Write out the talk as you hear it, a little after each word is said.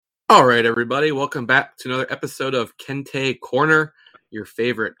All right, everybody, welcome back to another episode of Kente Corner, your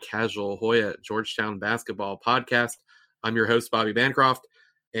favorite casual Hoya Georgetown basketball podcast. I'm your host, Bobby Bancroft,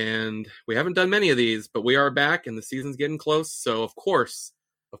 and we haven't done many of these, but we are back, and the season's getting close. So, of course,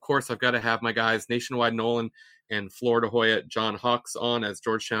 I've got to have my guys, Nationwide Nolan and Florida Hoya John Hawks, on, as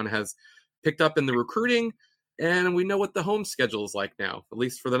Georgetown has picked up in the recruiting, and we know what the home schedule is like now, at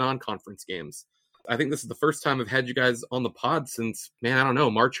least for the non-conference games. I think this is the first time I've had you guys on the pod since, man, I don't know,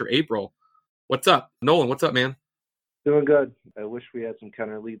 March or April. What's up? Nolan, what's up, man? Doing good. I wish we had some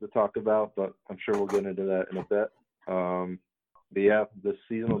Kenner Lee to talk about, but I'm sure we'll get into that in a bit. But yeah, this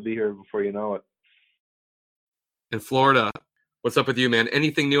season will be here before you know it. In Florida, what's up with you, man?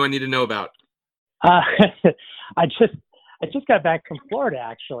 Anything new I need to know about? I just got back from Florida,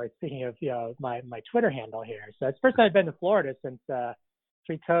 actually, speaking of, my Twitter handle here. So it's the first time I've been to Florida since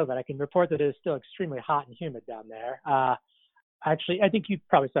pre-COVID. I can report that it is still extremely hot and humid down there. Actually, I think you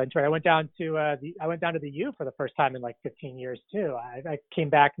probably saw it. I went down to the U for the first time in like 15 years too. I came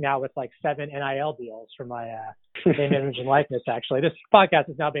back now with like 7 NIL deals for my name, image, and likeness. Actually, this podcast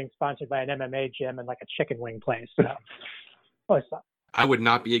is now being sponsored by an MMA gym and like a chicken wing place. So, always fun. I would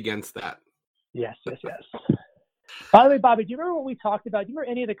not be against that. Yes. By the way, Bobby, do you remember what we talked about? Do you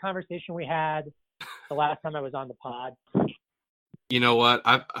remember any of the conversation we had the last time I was on the pod? You know what?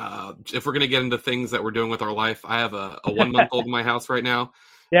 If we're going to get into things that we're doing with our life, I have a 1-month-old in my house right now.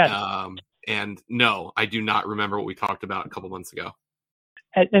 Yeah. And no, I do not remember what we talked about a couple months ago.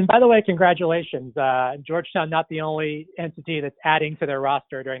 And by the way, congratulations. Georgetown, not the only entity that's adding to their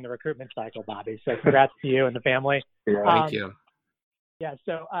roster during the recruitment cycle, Bobby. So congrats to you and the family. Yeah. Thank you. Yeah.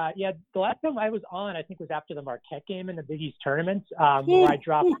 So, the last time I was on, I think was after the Marquette game in the Big East tournament, where I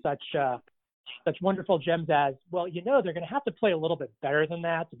dropped such wonderful gems as, well, they're going to have to play a little bit better than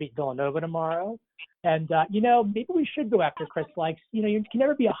that to beat Villanova tomorrow. And, maybe we should go after Chris Likes. You can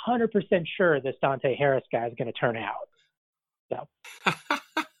never be 100% sure this Dante Harris guy is going to turn out. So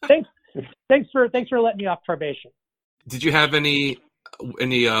thanks for letting me off probation. Did you have any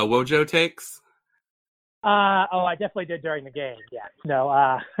Wojo takes? I definitely did during the game. Yeah.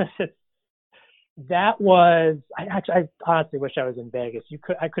 No, that was, I honestly wish I was in Vegas.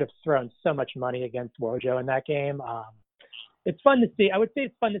 I could have thrown so much money against Wojo in that game. It's fun to see. I would say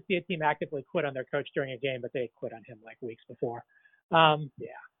it's fun to see a team actively quit on their coach during a game, but they quit on him like weeks before. Yeah.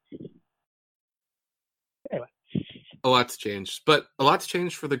 Anyway. A lot's changed, but a lot's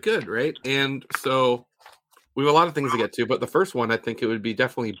changed for the good, right? And so we have a lot of things to get to, but the first one, I think it would be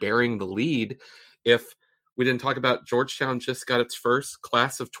definitely bearing the lead if we didn't talk about Georgetown just got its first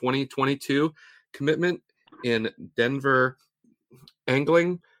class of 2022 commitment in Denver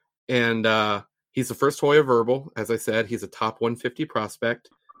Angling, and he's the first Hoya Verbal. As I said, he's a top 150 prospect.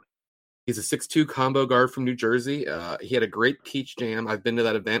 He's a 6'2" combo guard from New Jersey. He had a great Peach Jam. I've been to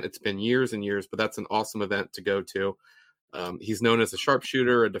that event. It's been years and years, but that's an awesome event to go to. He's known as a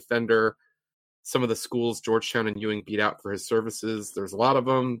sharpshooter, a defender. Some of the schools Georgetown and Ewing beat out for his services. There's a lot of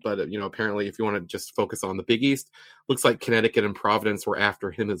them, but apparently if you want to just focus on the Big East, looks like Connecticut and Providence were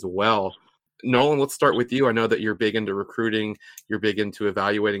after him as well. Nolan, let's start with you. I know that you're big into recruiting. You're big into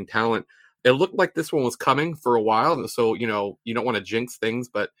evaluating talent. It looked like this one was coming for a while, so you don't want to jinx things,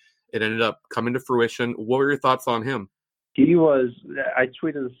 but it ended up coming to fruition. What were your thoughts on him? I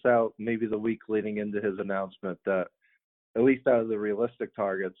tweeted this out maybe the week leading into his announcement that at least out of the realistic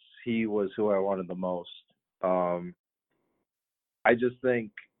targets, he was who I wanted the most. I just think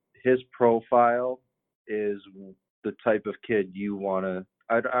his profile is the type of kid you want to,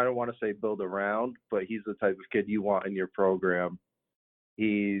 I don't want to say build around, but he's the type of kid you want in your program.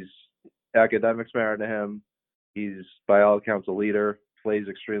 Academics matter to him. He's, by all accounts, a leader, plays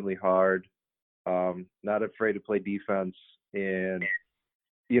extremely hard, not afraid to play defense, and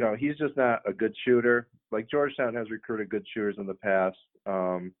he's just not a good shooter. Like Georgetown has recruited good shooters in the past.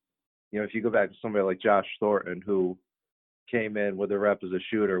 If you go back to somebody like Josh Thornton, who came in with a rep as a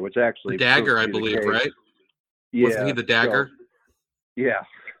shooter, which actually the dagger, I believe, right? Yeah, wasn't he the dagger? So, yeah,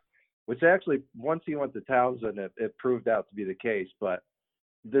 which actually once he went to Townsend, it proved out to be the case. But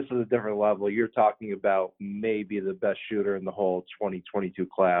this is a different level. You're talking about maybe the best shooter in the whole 2022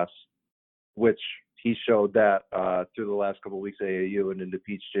 class, which he showed that through the last couple of weeks at AAU and into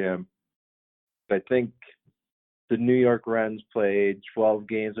Peach Jam. I think the New York Rens played 12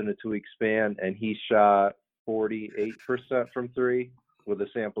 games in a 2-week span, and he shot 48% from three with a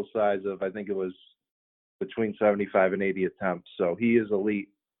sample size of, I think it was between 75 and 80 attempts. So he is elite.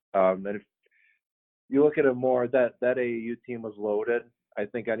 And if you look at it more, that AAU team was loaded. I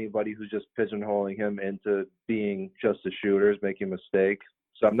think anybody who's just pigeonholing him into being just a shooter is making a mistake.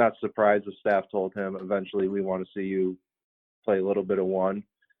 So I'm not surprised the staff told him eventually we want to see you play a little bit of one.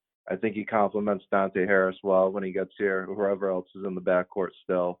 I think he complements Dante Harris well when he gets here, whoever else is in the backcourt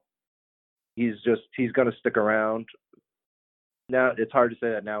still. He's going to stick around. Now, it's hard to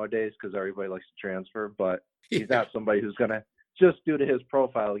say that nowadays because everybody likes to transfer, but he's not somebody who's going to, just due to his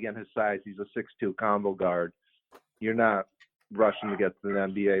profile, again, his size, he's a 6'2" combo guard. You're not rushing to get to the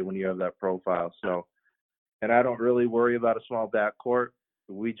NBA when you have that profile. So, and I don't really worry about a small backcourt.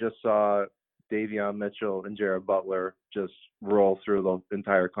 We just saw Davion Mitchell and Jared Butler just roll through the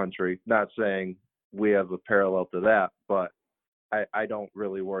entire country. Not saying we have a parallel to that, but I don't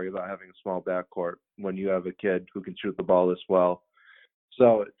really worry about having a small backcourt when you have a kid who can shoot the ball this well.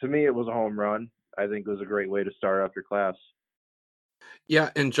 So to me, it was a home run. I think it was a great way to start off your class. Yeah,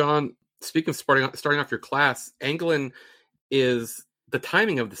 and John, speaking of starting off your class, Anglin is the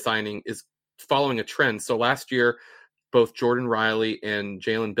timing of the signing is following a trend. So last year, both Jordan Riley and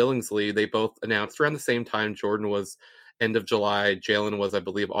Jalen Billingsley, they both announced around the same time. Jordan was end of July. Jalen was, I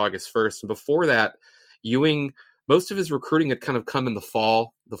believe, August 1st. And before that, Ewing, most of his recruiting had kind of come in the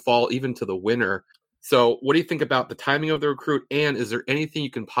fall even to the winter. So what do you think about the timing of the recruit? And is there anything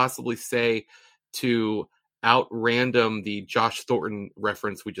you can possibly say to out-random the Josh Thornton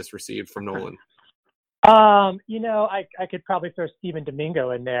reference we just received from Nolan? I could probably throw Steven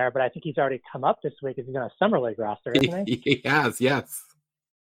Domingo in there, but I think he's already come up this week because he's on a summer league roster, isn't he? He has, yes.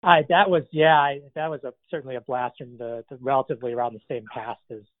 That was certainly a blast from the relatively around the same past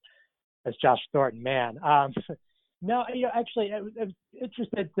as Josh Thornton, man. No, actually, I was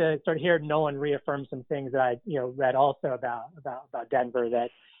interested to sort of hear Nolan reaffirm some things that I, read also about Denver, that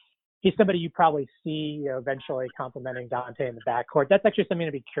he's somebody you probably see, eventually complementing Dante in the backcourt. That's actually something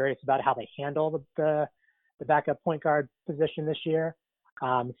to be curious about how they handle the backup point guard position this year.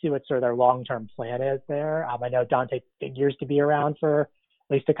 See what sort of their long-term plan is there. I know Dante figures to be around for at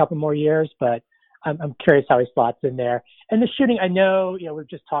least a couple more years, but I'm curious how he slots in there. And the shooting, I know, we've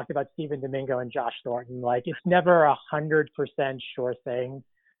just talked about Steven Domingo and Josh Thornton. Like, it's never 100% sure thing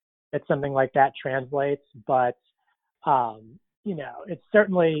that something like that translates, but it's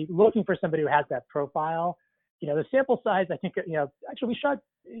certainly looking for somebody who has that profile. The sample size, I think, actually we shot,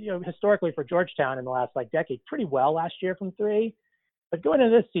 historically for Georgetown in the last decade pretty well last year from three. But going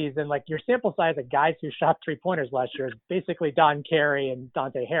into this season, your sample size of guys who shot 3-pointers last year is basically Don Carey and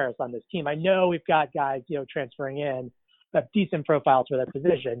Dante Harris on this team. I know we've got guys, transferring in that have decent profiles for that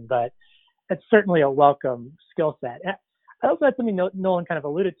position, but it's certainly a welcome skill set. I also had something Nolan kind of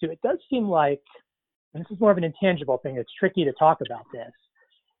alluded to. It does seem like, and this is more of an intangible thing, it's tricky to talk about this.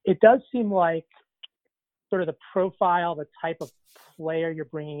 It does seem like sort of the profile, the type of player you're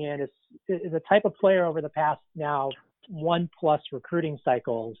bringing in is a type of player over the past now 1+ recruiting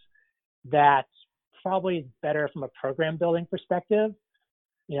cycles that probably is better from a program building perspective.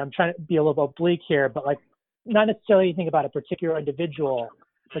 I'm trying to be a little oblique here, but not necessarily anything about a particular individual,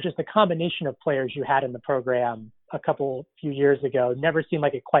 but just a combination of players you had in the program a few years ago never seemed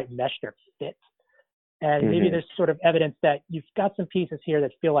like it quite meshed or fit. And maybe there's sort of evidence that you've got some pieces here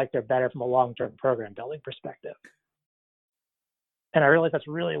that feel like they're better from a long-term program building perspective. And I realize that's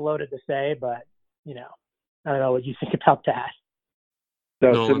really loaded to say, but, I don't know what you think about that.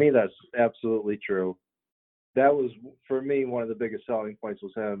 So to me, that's absolutely true. That was, for me, one of the biggest selling points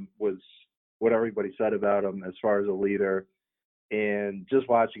was what everybody said about him as far as a leader. And just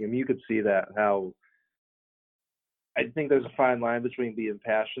watching him, you could see that, how I think there's a fine line between being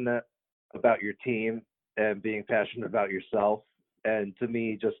passionate about your team and being passionate about yourself. And to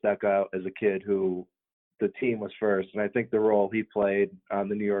me, just stuck out as a kid who the team was first. And I think the role he played on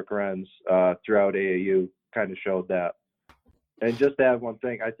the New York Rens throughout AAU kind of showed that. And just to add one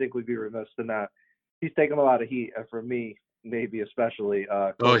thing, I think we'd be remiss to not. He's taken a lot of heat, and for me, maybe especially.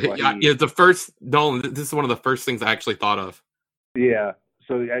 The first Nolan. This is one of the first things I actually thought of. Yeah.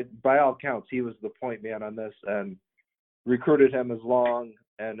 So by all counts, he was the point man on this, and recruited him as long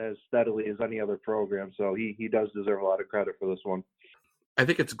and as steadily as any other program. So he does deserve a lot of credit for this one. I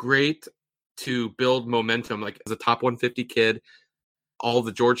think it's great to build momentum. As a top 150 kid, all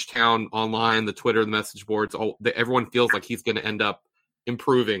the Georgetown online, the Twitter, the message boards, everyone feels like he's going to end up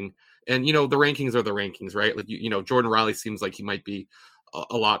improving. And, the rankings are the rankings, right? Jordan Riley seems like he might be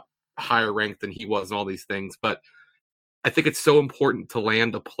a lot higher ranked than he was and all these things. But I think it's so important to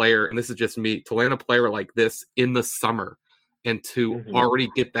land a player, and this is just me, to land a player like this in the summer and to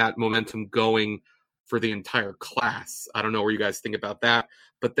already get that momentum going for the entire class. I don't know where you guys think about that.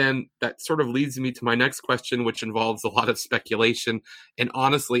 But then that sort of leads me to my next question, which involves a lot of speculation. And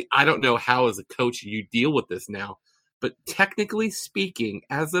honestly, I don't know how as a coach you deal with this now. But technically speaking,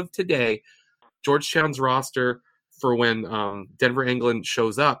 as of today, Georgetown's roster for when Denver Anglin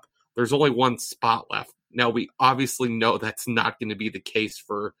shows up, there's only one spot left. Now, we obviously know that's not going to be the case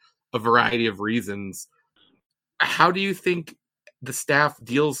for a variety of reasons. How do you think the staff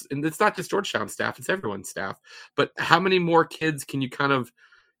deals, and it's not just Georgetown staff, it's everyone's staff, but how many more kids can you kind of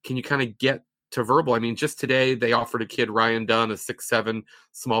get to verbal? I mean, just today they offered a kid, Ryan Dunn, a 6'7"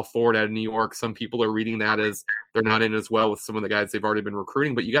 small forward out of New York. Some people are reading that as they're not in as well with some of the guys they've already been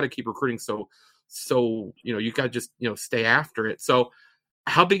recruiting, but you got to keep recruiting. So, you got to just, stay after it. So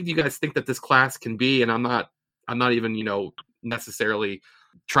how big do you guys think that this class can be? And I'm not even, necessarily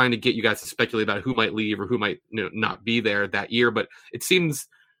trying to get you guys to speculate about who might leave or who might not be there that year, but it seems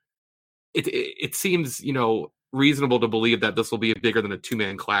reasonable to believe that this will be bigger than a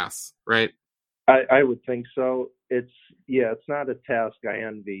 2-man class, right? I would think so. It's not a task I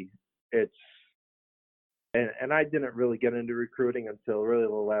envy. And I didn't really get into recruiting until really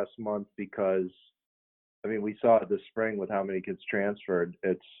the last month because, I mean, we saw it this spring with how many kids transferred.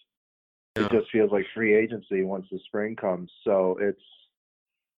 It just feels like free agency once the spring comes. So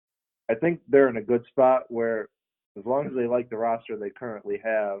I think they're in a good spot where, as long as they like the roster they currently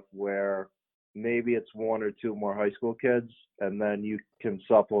have, where maybe it's 1 or 2 more high school kids, and then you can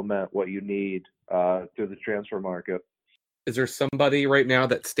supplement what you need through the transfer market. Is there somebody right now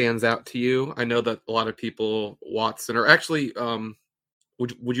that stands out to you? I know that a lot of people, Watson, or actually,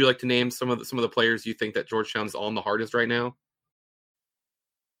 would you like to name some of the players you think that Georgetown's on the hardest right now,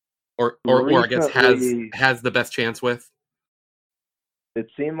 or I guess has the best chance with? It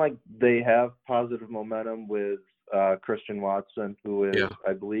seemed like they have positive momentum with Christian Watson, who is,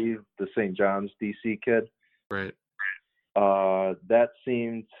 I believe, the St. John's DC kid. Right. That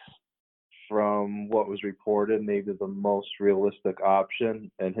seemed, from what was reported, maybe the most realistic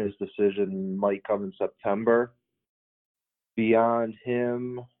option, and his decision might come in September. Beyond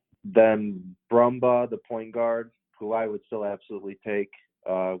him, then Brumbaugh, the point guard, who I would still absolutely take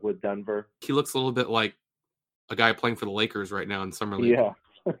with Denver. He looks a little bit like a guy playing for the Lakers right now in Summer League. Yeah.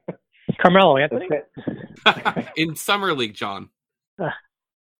 Carmelo Anthony? In Summer League, John.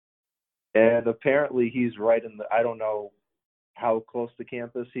 And apparently he's right in I don't know how close to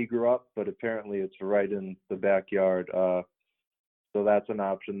campus he grew up, but apparently it's right in the backyard. So that's an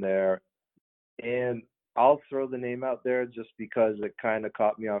option there. And I'll throw the name out there just because it kind of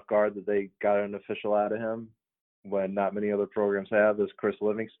caught me off guard that they got an official out of him when not many other programs have, is Chris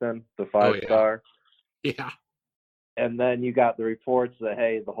Livingston, the 5-star. Yeah. And then you got the reports that,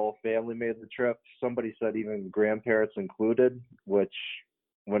 hey, the whole family made the trip. Somebody said even grandparents included, which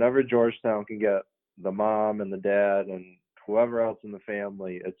whenever Georgetown can get the mom and the dad and whoever else in the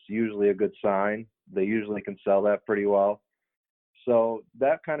family, it's usually a good sign. They usually can sell that pretty well. So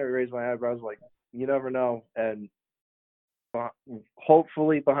that kind of raised my eyebrows, like, you never know. And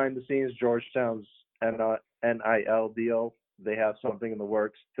hopefully behind the scenes, Georgetown's NIL deal, they have something in the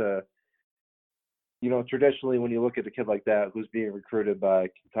works to, traditionally when you look at a kid like that who's being recruited by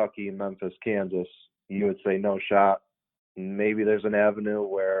Kentucky, Memphis, Kansas, you would say no shot. Maybe there's an avenue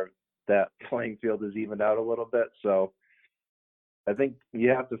where that playing field is evened out a little bit. So I think you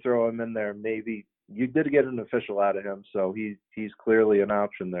have to throw him in there. Maybe you did get an official out of him, so he's clearly an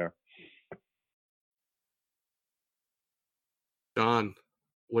option there. John,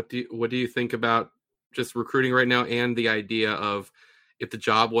 what do you think about just recruiting right now and the idea of, if the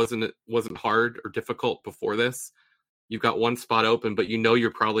job wasn't hard or difficult before this, you've got one spot open, but you're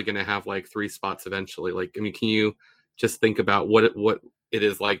probably going to have like 3 spots eventually. Like, I mean, can you just think about what it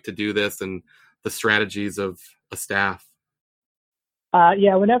is like to do this and the strategies of a staff?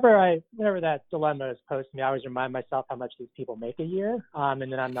 Yeah, whenever that dilemma is posed to me, I always remind myself how much these people make a year, and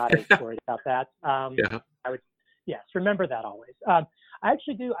then I'm not as worried about that. I would, remember that always. I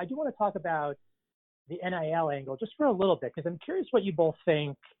do want to talk about the NIL angle just for a little bit, because I'm curious what you both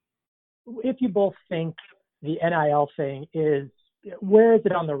think. If you both think the NIL thing is, where is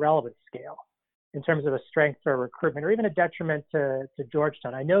it on the relevance scale in terms of a strength for recruitment or even a detriment to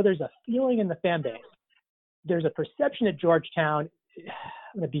Georgetown? I know there's a feeling in the fan base. There's a perception at Georgetown,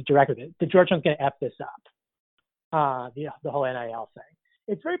 I'm going to be direct with it, that Georgetown's going to F this up, the whole NIL thing.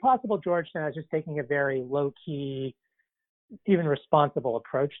 It's very possible Georgetown is just taking a very low-key, even responsible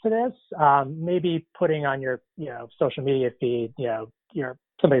approach to this. Maybe putting on your, social media feed,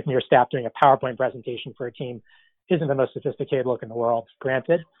 somebody from your staff doing a PowerPoint presentation for a team isn't the most sophisticated look in the world,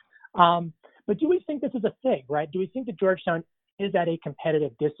 granted. But do we think this is a thing, right? Do we think that Georgetown is at a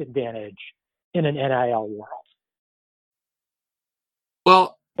competitive disadvantage in an NIL world?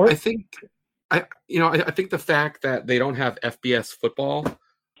 Well, I think the fact that they don't have FBS football,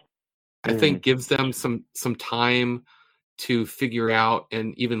 I think gives them some time to figure out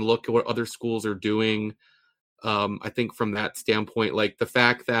and even look at what other schools are doing. I think from that standpoint, like the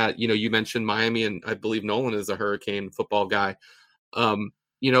fact that, you mentioned Miami, and I believe Nolan is a Hurricane football guy.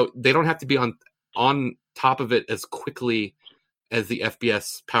 They don't have to be on top of it as quickly as the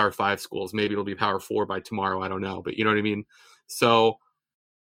FBS Power 5 schools. Maybe it'll be Power 4 by tomorrow. I don't know, but you know what I mean? So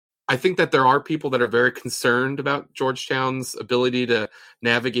I think that there are people that are very concerned about Georgetown's ability to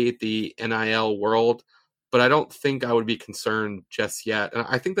navigate the NIL world, but I don't think I would be concerned just yet. And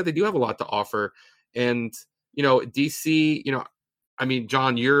I think that they do have a lot to offer. And, DC, I mean,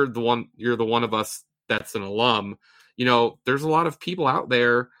 John, you're the one of us that's an alum. There's a lot of people out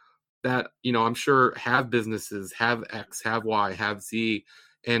there that, I'm sure have businesses, have X, have Y, have Z.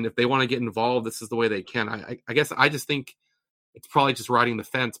 And if they want to get involved, this is the way they can. I guess I just think it's probably just riding the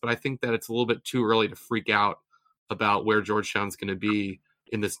fence, but I think that it's a little bit too early to freak out about where Georgetown's going to be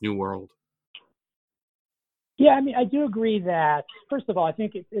in this new world. Yeah, I mean, I do agree that, first of all, I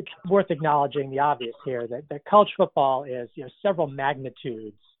think it's worth acknowledging the obvious here that college football is, several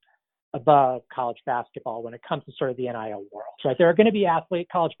magnitudes above college basketball when it comes to sort of the NIL world, right? There are going to be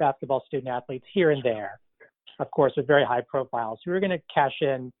college basketball student athletes here and there, of course, with very high profiles who are going to cash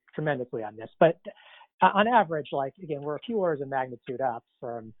in tremendously on this. But on average, like, again, we're a few orders of magnitude up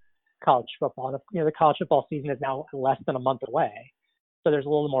from college football. And, the college football season is now less than a month away. So there's a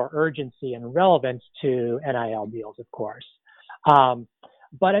little more urgency and relevance to NIL deals, of course.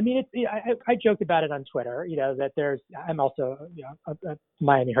 But I mean, I joked about it on Twitter, that I'm also, a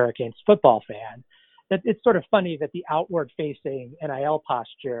Miami Hurricanes football fan, that it's sort of funny that the outward facing NIL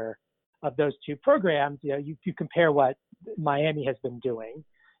posture of those two programs, you compare what Miami has been doing,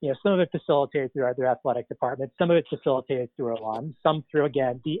 some of it facilitated through their athletic department, some of it facilitated through alums, some through,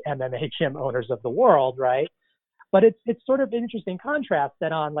 again, the MMHM owners of the world, right? But it's sort of an interesting contrast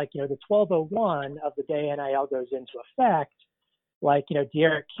that on the 12:01 of the day NIL goes into effect,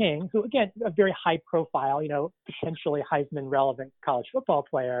 De'Aaron King, who again, a very high profile, potentially Heisman relevant college football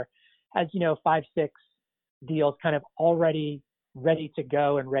player, has, 5-6 deals kind of already ready to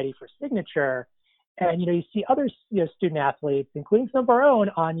go and ready for signature. And, you see other, student athletes, including some of our own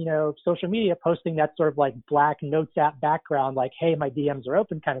on, social media posting that sort of black notes app background, hey, my DMs are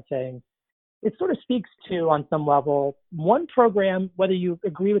open kind of thing. It sort of speaks to, on some level, one program, whether you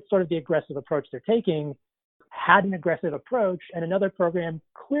agree with sort of the aggressive approach they're taking, had an aggressive approach, and another program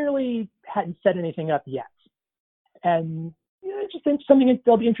clearly hadn't set anything up yet. And, I just think something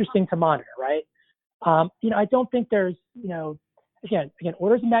that'll be interesting to monitor, right? I don't think there's, again,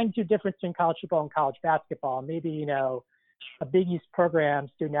 orders of magnitude difference between college football and college basketball. Maybe, a Big East program,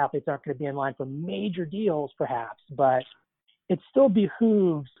 student athletes aren't going to be in line for major deals, perhaps, but it still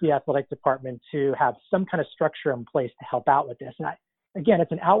behooves the athletic department to have some kind of structure in place to help out with this. And again,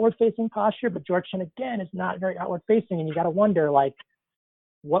 it's an outward-facing posture, but Georgetown, again, is not very outward-facing, and you got to wonder,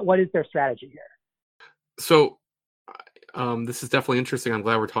 what is their strategy here? So this is definitely interesting. I'm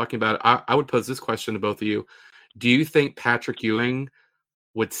glad we're talking about it. I would pose this question to both of you. Do you think Patrick Ewing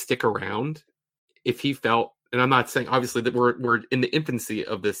would stick around if he felt, and I'm not saying, obviously, that we're in the infancy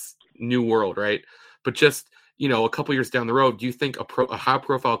of this new world, right? But just, a couple years down the road, do you think a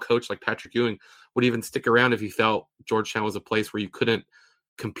high-profile coach like Patrick Ewing would even stick around if he felt Georgetown was a place where you couldn't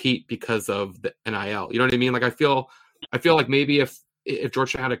compete because of the NIL? You know what I mean? I feel like maybe if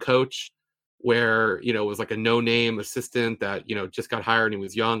Georgetown had a coach where, it was a no-name assistant that, just got hired and he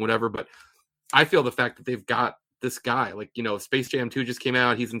was young, whatever. But I feel the fact that they've got this guy, Space Jam 2 just came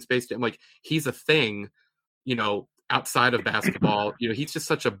out. He's in Space Jam. He's a thing, outside of basketball. He's just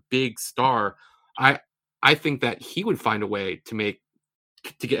such a big star. I think that he would find a way to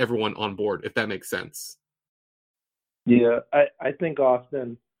get everyone on board, if that makes sense. Yeah, I think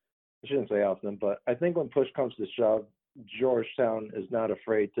often, I shouldn't say often, but I think when push comes to shove, Georgetown is not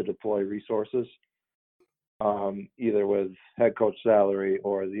afraid to deploy resources, either with head coach salary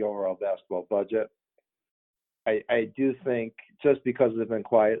or the overall basketball budget. I do think just because they've been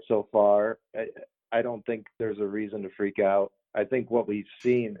quiet so far, I don't think there's a reason to freak out. I think what we've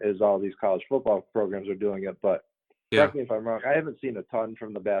seen is all these college football programs are doing it, but correct me if I'm wrong, I haven't seen a ton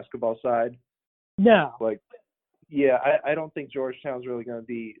from the basketball side. No. I don't think Georgetown's really going to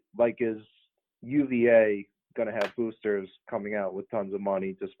be is UVA going to have boosters coming out with tons of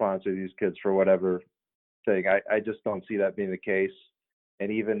money to sponsor these kids for whatever thing. I just don't see that being the case. And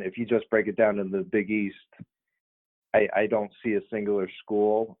even if you just break it down in the Big East, I don't see a singular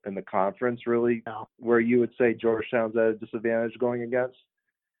school in the conference really where you would say Georgetown's at a disadvantage going against.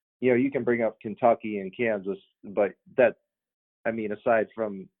 You can bring up Kentucky and Kansas, but aside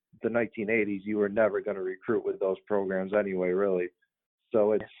from the 1980s, you were never going to recruit with those programs anyway, really.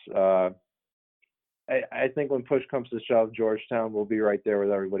 So it's, I think when push comes to shove, Georgetown will be right there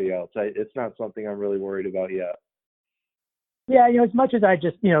with everybody else. It's not something I'm really worried about yet. Yeah, as much as I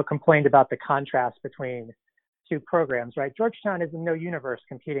just, complained about the contrast between two programs, right? Georgetown is in no universe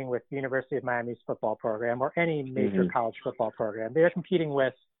competing with the University of Miami's football program or any major college football program. They're competing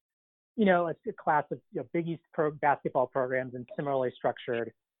with, a class of Big East basketball programs and similarly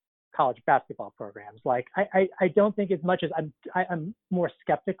structured college basketball programs. Like, I don't think, as much as I'm more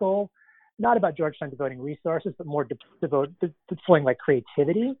skeptical, not about Georgetown devoting resources, but more deploying like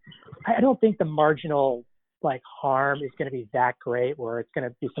creativity. I don't think the marginal harm is going to be that great where it's going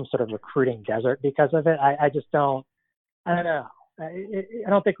to be some sort of recruiting desert because of it. I just don't. I don't know. I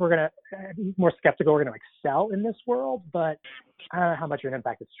don't think we're going to be more skeptical. We're going to excel in this world, but I don't know how much of an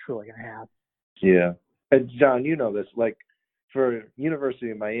impact it's truly going to have. Yeah. And John, you know this, for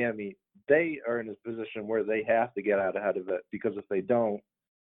University of Miami, they are in a position where they have to get out ahead of it, because if they don't,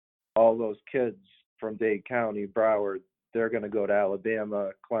 all those kids from Dade County, Broward, they're going to go to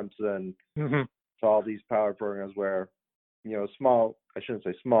Alabama, Clemson, to all these power programs where, small, I shouldn't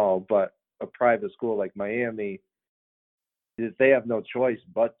say small, but a private school like Miami, they have no choice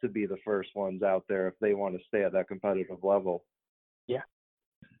but to be the first ones out there if they want to stay at that competitive level. Yeah.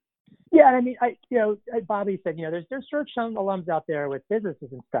 Yeah, I mean, Bobby said, there's Georgetown alums out there with businesses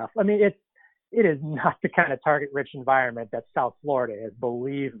and stuff. I mean, it is not the kind of target-rich environment that South Florida is,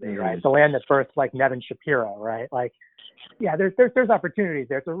 believe me, right? The land that birthed Nevin Shapiro, right? There's opportunities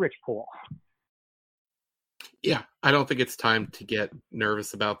there. It's a rich pool. Yeah, I don't think it's time to get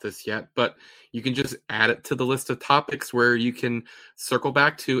nervous about this yet, but you can just add it to the list of topics where you can circle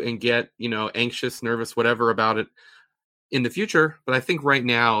back to and get, anxious, nervous, whatever about it in the future. But I think right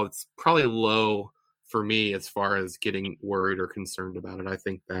now it's probably low for me as far as getting worried or concerned about it. I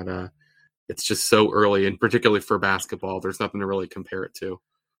think that it's just so early, and particularly for basketball, there's nothing to really compare it to.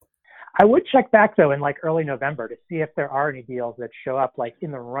 I would check back, though, in early November to see if there are any deals that show up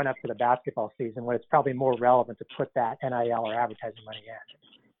in the run-up to the basketball season where it's probably more relevant to put that NIL or advertising money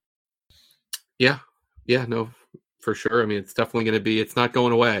in. Yeah, no, for sure. I mean, it's definitely going to be, it's not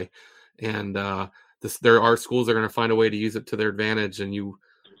going away. And there are schools that are going to find a way to use it to their advantage. And you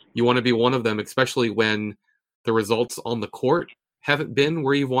want to be one of them, especially when the results on the court haven't been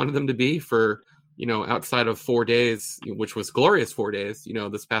where you wanted them to be for, outside of 4 days, which was glorious 4 days,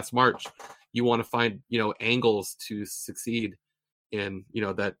 this past March. You want to find, angles to succeed in,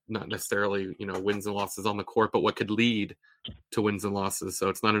 that not necessarily, wins and losses on the court, but what could lead to wins and losses. So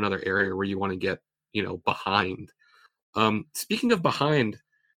it's not another area where you want to get, behind. Speaking of behind,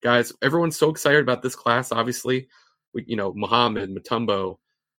 guys, everyone's so excited about this class. Obviously, Muhammad, Mutombo,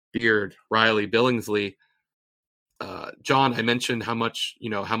 Beard, Riley, Billingsley. John, I mentioned how much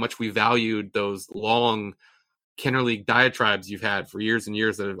we valued those long Kenner League diatribes you've had for years and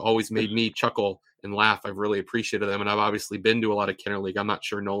years that have always made me chuckle and laugh. I've really appreciated them. And I've obviously been to a lot of Kenner League. I'm not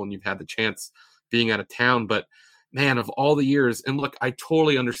sure, Nolan, you've had the chance being out of town, but man, of all the years, and look, I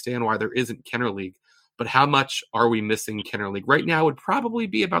totally understand why there isn't Kenner League, but how much are we missing Kenner League? Right now would probably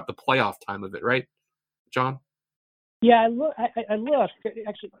be about the playoff time of it, right, John? Yeah, I looked.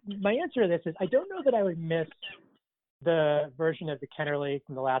 Actually, my answer to this is I don't know that I would miss the version of the Kenner League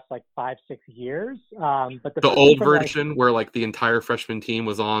from the last 5-6 years. But the old version where the entire freshman team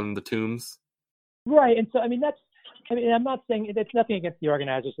was on the Tombs. Right. And so, I'm not saying it's nothing against the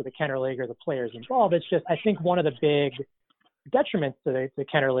organizers of the Kenner League or the players involved. It's just, I think one of the big detriments to the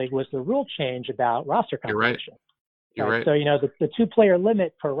Kenner League was the rule change about roster composition. You're right. So, the 2-player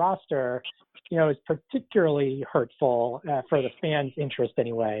limit per roster, is particularly hurtful for the fans' interest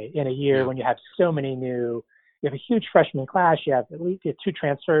anyway, in a year when you have so many you have a huge freshman class, you have at least 2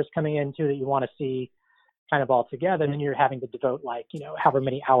 transfers coming in too that you want to see kind of all together, and then you're having to devote however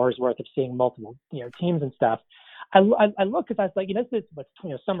many hours worth of seeing multiple, teams and stuff. I look, because I was this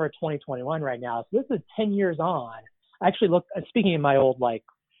is summer of 2021 right now, so this is 10 years on. I actually looked, speaking of my old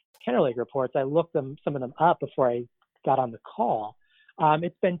Kenner League reports, I looked some of them up before I got on the call.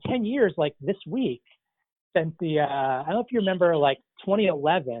 It's been 10 years this week since the I don't know if you remember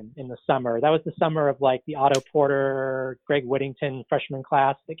 2011 in the summer. That was the summer of the Otto Porter, Greg Whittington freshman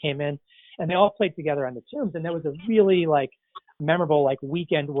class that came in, and they all played together on the Tombs, and that was a really memorable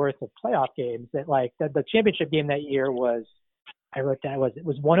weekend worth of playoff games. That the championship game that year was, I wrote down, it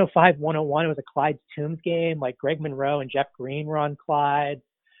was 105-101. It was a Clyde's Tombs game. Greg Monroe and Jeff Green were on Clyde.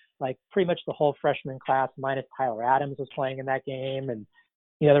 Pretty much the whole freshman class minus Tyler Adams was playing in that game, and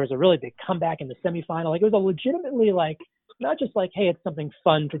there was a really big comeback in the semifinal. It was a legitimately not just hey, it's something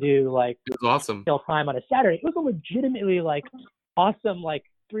fun to do it was awesome. Kill time on a Saturday. It was a legitimately awesome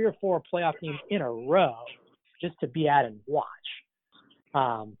 3 or 4 playoff games in a row just to be at and watch.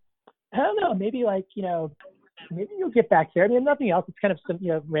 I don't know, maybe like, maybe you'll get back here. I mean, nothing else. It's kind of some,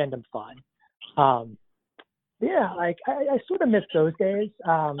 random fun. Yeah, like I sort of miss those days.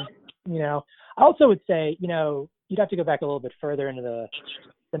 I also would say, you'd have to go back a little bit further into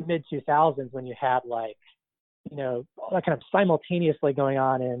the mid 2000s when you had like, all that kind of simultaneously going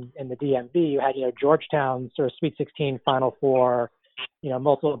on in the DMV. You had, Georgetown sort of Sweet 16, Final Four,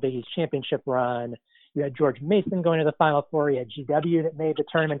 multiple Big East championship run. You had George Mason going to the Final Four. You had GW that made the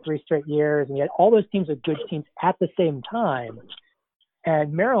tournament 3 straight years. And you had all those teams with good teams at the same time.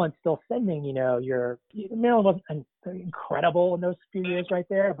 And Maryland's still sending, Maryland wasn't incredible in those few years right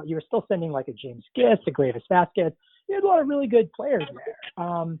there, but you were still sending like a James Gist, a Glavis Vasquez. You had a lot of really good players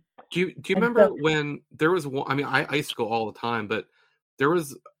there. Do you remember when there was one? I mean, I used to go all the time, but there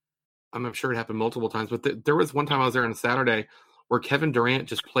was, I'm sure it happened multiple times, but there was one time I was there on a Saturday where Kevin Durant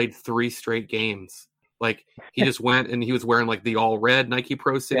just played 3 straight games. Like he just went and he was wearing like the all red Nike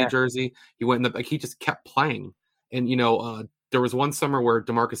Pro City jersey. He went in he just kept playing. And, there was one summer where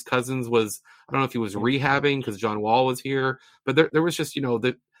DeMarcus Cousins was, I don't know if he was rehabbing because John Wall was here, but there was just,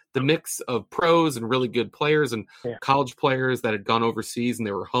 the mix of pros and really good players and college players that had gone overseas and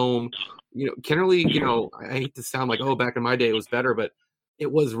they were home. Kenner League, I hate to sound like, oh, back in my day it was better, but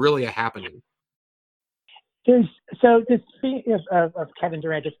it was really a happening. Speaking of Kevin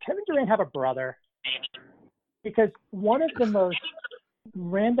Durant, does Kevin Durant have a brother? Because one of the most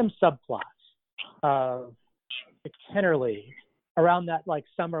random subplots of the Kenner League around that like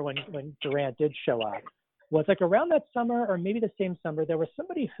summer when Durant did show up was like around that summer or maybe the same summer, there was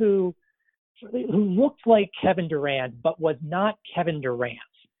somebody who looked like Kevin Durant but was not Kevin Durant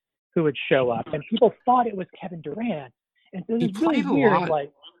who would show up, and people thought it was Kevin Durant. And so it was really weird.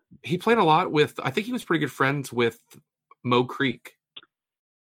 Like he played a lot with, I think he was pretty good friends with Mo Creek.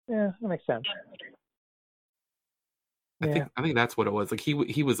 Yeah, that makes sense. I think that's what it was. Like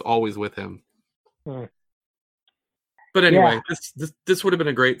he was always with him. But anyway, this would have been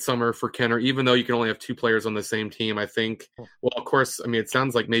a great summer for Kenner, even though you can only have 2 players on the same team. I think. Well, of course, I mean, it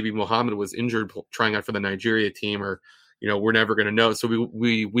sounds like maybe Muhammad was injured trying out for the Nigeria team, or we're never going to know. So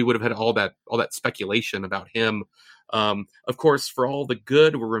we would have had all that speculation about him. Of course, for all the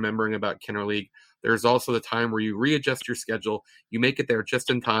good we're remembering about Kenner League, there's also the time where you readjust your schedule, you make it there just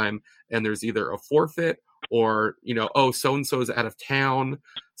in time, and there's either a forfeit or, so-and-so is out of town.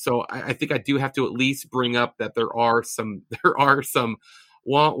 So I think I do have to at least bring up that there are some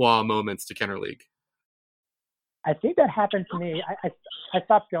wah-wah moments to Kenner League. I think that happened to me. I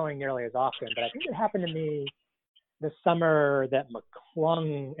stopped going nearly as often, but I think it happened to me the summer that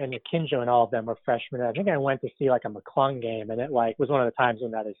McClung and Akinjo and all of them were freshmen. I think I went to see like a McClung game, and it like was one of the times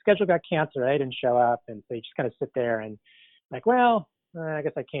when their schedule got canceled. They didn't show up, and so you just kind of sit there and like, well, I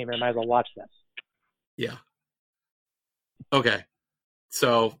guess I came here. Might as well watch this. Yeah. Okay.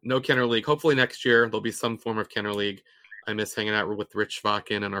 So no Kenner League. Hopefully next year there'll be some form of Kenner League. I miss hanging out with Rich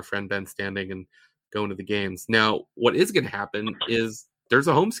Schwacken and our friend Ben Standing and going to the games. Now, what is going to happen is there's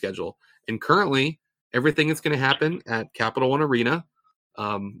a home schedule, and currently everything is going to happen at Capital One Arena.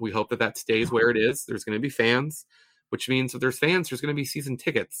 We hope that stays where it is. There's going to be fans, which means if there's fans, there's going to be season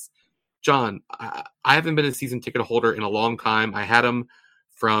tickets. John, I haven't been a season ticket holder in a long time. I had them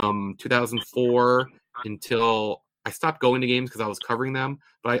from 2004 until I stopped going to games because I was covering them,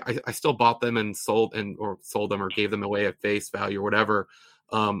 but I still bought them and sold them or gave them away at face value or whatever.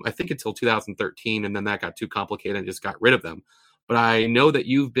 I think until 2013, and then that got too complicated and just got rid of them. But I know that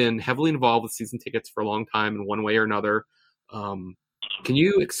you've been heavily involved with season tickets for a long time in one way or another. Can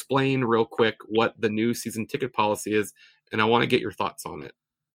you explain real quick what the new season ticket policy is? And I want to get your thoughts on it.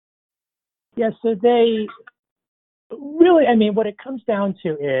 Yeah, so they really, I mean, what it comes down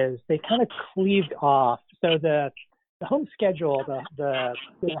to is they kind of cleaved off. So the home schedule, the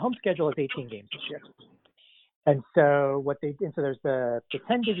home schedule is 18 games this year. And so what they did, so there's the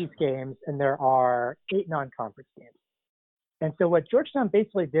 10 Big East games, and there are 8 non-conference games. And so what Georgetown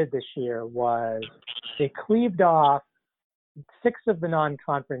basically did this year was they cleaved off 6 of the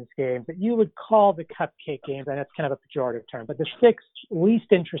non-conference games that you would call the cupcake games, and that's kind of a pejorative term, but the 6 least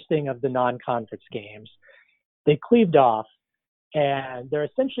interesting of the non-conference games, they cleaved off, and they're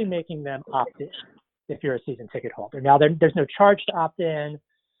essentially making them opt in if you're a season ticket holder. Now, there's no charge to opt in,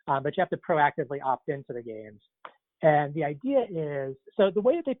 but you have to proactively opt into the games. And the idea is, so the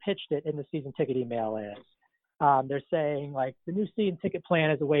way that they pitched it in the season ticket email is, they're saying like the new season ticket plan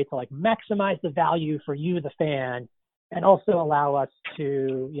is a way to like maximize the value for you, the fan, and also allow us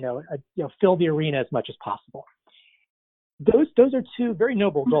to, fill the arena as much as possible. Those are 2 very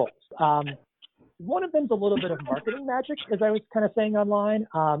noble goals. One of them is a little bit of marketing magic, as I was kind of saying online.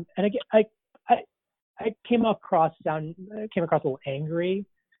 And again, I came across a little angry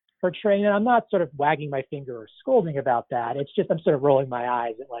portraying it. I'm not sort of wagging my finger or scolding about that. It's just I'm sort of rolling my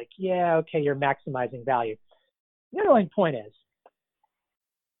eyes at like, yeah, okay, you're maximizing value. The underlying point is,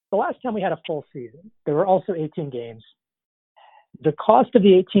 the last time we had a full season, there were also 18 games. The cost of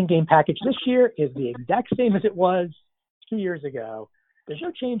the 18-game package this year is the exact same as it was 2 years ago. There's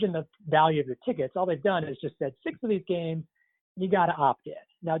no change in the value of the tickets. All they've done is just said 6 of these games, you got to opt in.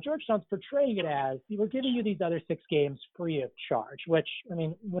 Now, Georgetown's portraying it as we're giving you these other 6 games free of charge, which, I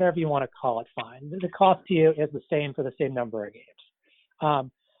mean, whatever you want to call it, fine. The cost to you is the same for the same number of games.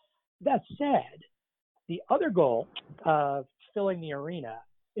 That said, the other goal of filling the arena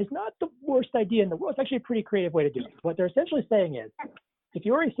is not the worst idea in the world. It's actually a pretty creative way to do it. What they're essentially saying is, if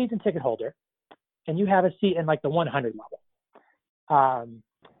you're a season ticket holder and you have a seat in like the 100 level,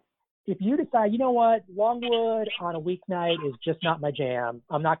 if you decide, you know what, Longwood on a weeknight is just not my jam,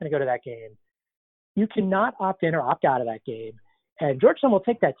 I'm not going to go to that game, you cannot opt in or opt out of that game. And Georgetown will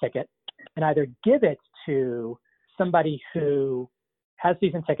take that ticket and either give it to somebody who has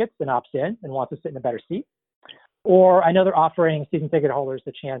season tickets and opts in and wants to sit in a better seat. Or I know they're offering season ticket holders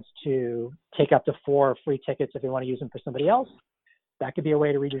the chance to take up to 4 free tickets if they want to use them for somebody else. That could be a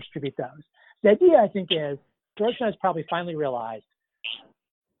way to redistribute those. The idea, I think, is Georgetown has probably finally realized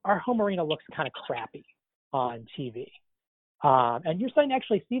our home arena looks kind of crappy on TV. And you're starting to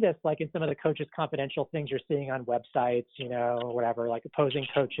actually see this like in some of the coaches' confidential things you're seeing on websites, you know, or whatever, like opposing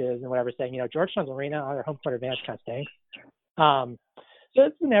coaches and whatever saying, you know, Georgetown's arena on their home court advantage kind of stinks. So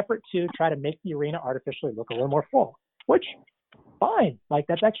it's an effort to try to make the arena artificially look a little more full, which, fine. Like,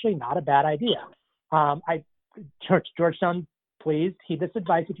 that's actually not a bad idea. Georgetown, please heed this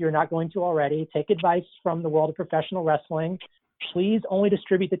advice if you're not going to already. Take advice from the world of professional wrestling. Please only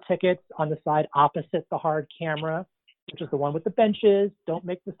distribute the tickets on the side opposite the hard camera, which is the one with the benches. Don't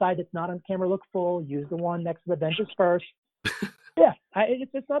make the side that's not on camera look full. Use the one next to the benches first. Yeah,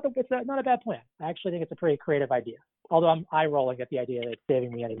 it's not a bad plan. I actually think it's a pretty creative idea. Although I'm eye-rolling at the idea that it's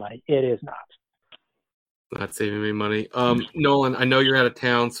saving me any money. It is not. Not saving me money. Nolan, I know you're out of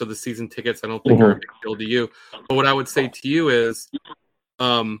town, so the season tickets I don't think are a big deal to you. But what I would say to you is,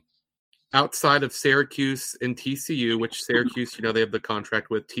 outside of Syracuse and TCU, which Syracuse, you know, they have the contract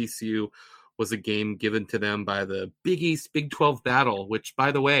with, TCU was a game given to them by the Big East Big 12 battle, which, by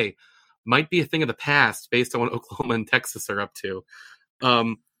the way, might be a thing of the past based on what Oklahoma and Texas are up to.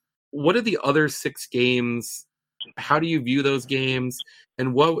 What are the other 6 games? How do you view those games?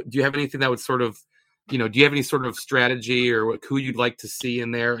 And what do you have anything that would sort of, you know, do you have any sort of strategy or who you'd like to see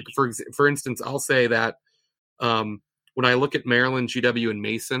in there? For instance, I'll say that when I look at Maryland, GW, and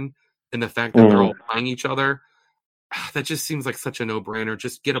Mason, and the fact that they're all playing each other, that just seems like such a no-brainer.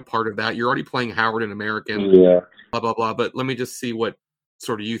 Just get a part of that. You're already playing Howard and American, blah, blah, blah. But let me just see what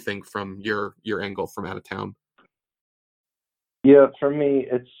sort of you think from your angle from out of town. Yeah, for me,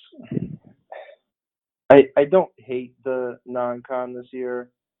 it's I don't hate the non-con this year.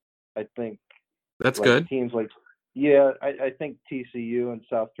 I think that's like good. Teams like, yeah, I think TCU and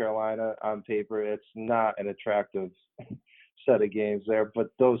South Carolina on paper, it's not an attractive set of games there,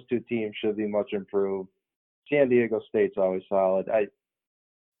 but those 2 teams should be much improved. San Diego State's always solid.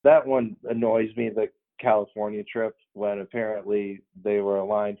 That one annoys me, the California trip, when apparently they were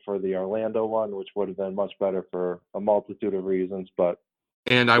aligned for the Orlando one, which would have been much better for a multitude of reasons, but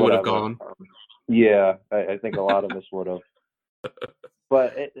and I would have gone. Yeah, I think a lot of us would have.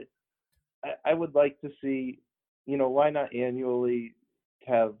 But I would like to see, you know, why not annually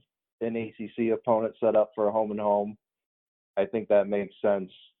have an ACC opponent set up for a home and home? I think that makes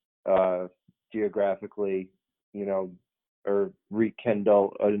sense geographically, you know, or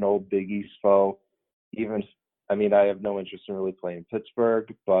rekindle an old Big East foe. Even, I mean, I have no interest in really playing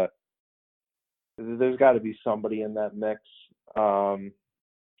Pittsburgh, but there's got to be somebody in that mix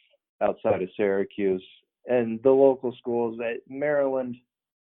outside of Syracuse. And the local schools, Maryland,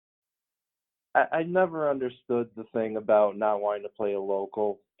 I never understood the thing about not wanting to play a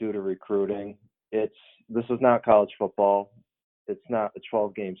local due to recruiting. This is not college football. It's not a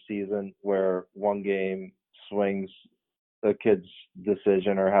 12-game season where one game swings a kid's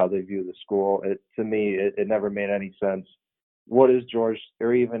decision or how they view the school. To me, it never made any sense. What is or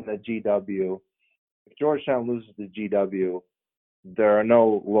even a GW? If Georgetown loses to GW, there are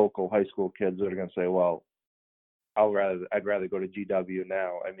no local high school kids that are going to say, well, I'd rather go to GW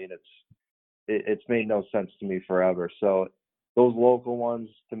now. I mean, it's made no sense to me forever. So those local ones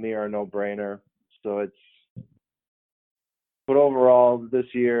to me are a no-brainer. So but overall this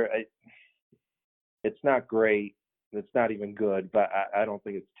year, it's not great. It's not even good, but I don't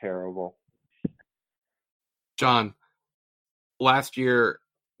think it's terrible. John, last year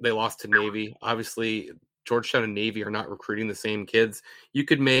they lost to Navy. Obviously, Georgetown and Navy are not recruiting the same kids. You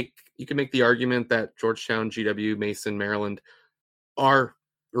could make the argument that Georgetown, GW, Mason, Maryland are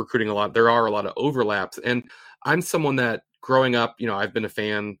recruiting a lot. There are a lot of overlaps. And I'm someone that growing up, I've been a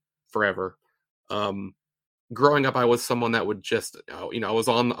fan forever. Growing up, I was someone that would just, I was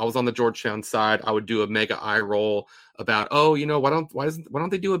on the Georgetown side. I would do a mega eye roll about, why don't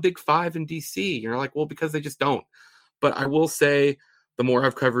they do a Big Five in DC? You're like, well, because they just don't. But I will say, the more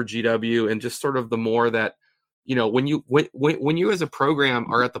I've covered GW, and just sort of the more that, when you as a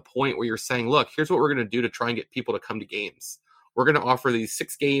program are at the point where you're saying, look, here's what we're going to do to try and get people to come to games. We're going to offer these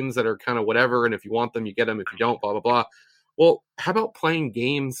 6 games that are kind of whatever, and if you want them, you get them. If you don't, blah blah blah. Well, how about playing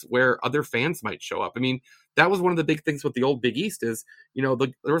games where other fans might show up? I mean, that was one of the big things with the old Big East is, there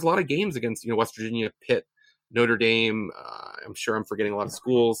was a lot of games against, West Virginia, Pitt, Notre Dame. I'm sure I'm forgetting a lot of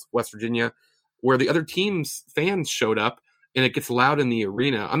schools, West Virginia, where the other teams' fans showed up and it gets loud in the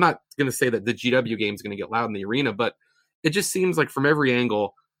arena. I'm not going to say that the GW game is going to get loud in the arena, but it just seems like from every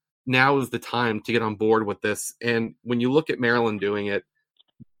angle, now is the time to get on board with this. And when you look at Maryland doing it,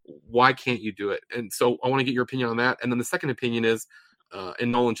 why can't you do it? And so I want to get your opinion on that. And then the second opinion is,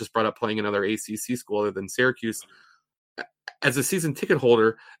 and Nolan just brought up playing another ACC school other than Syracuse. As a season ticket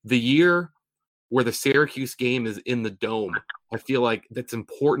holder, the year where the Syracuse game is in the Dome, I feel like that's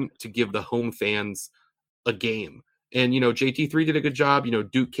important to give the home fans a game. And, JT3 did a good job.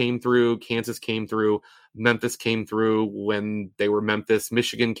 Duke came through, Kansas came through, Memphis came through when they were Memphis.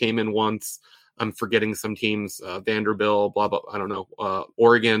 Michigan came in once. I'm forgetting some teams, Vanderbilt, blah, blah, I don't know,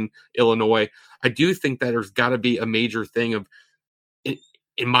 Oregon, Illinois. I do think that there's got to be a major thing of,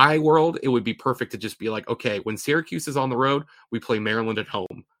 in my world, it would be perfect to just be like, okay, when Syracuse is on the road, we play Maryland at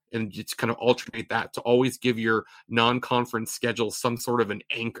home. And just kind of alternate that to always give your non-conference schedule some sort of an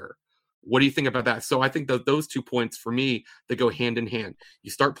anchor. What do you think about that? So I think that those 2 points for me, they go hand in hand.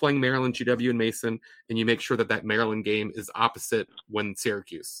 You start playing Maryland, GW, and Mason, and you make sure that Maryland game is opposite when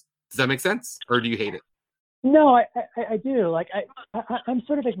Syracuse. Does that make sense? Or do you hate it? No, I do. Like I'm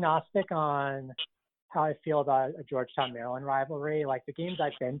sort of agnostic on how I feel about a Georgetown Maryland rivalry. Like the games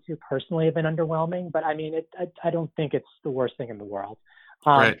I've been to personally have been underwhelming, but I mean, I don't think it's the worst thing in the world.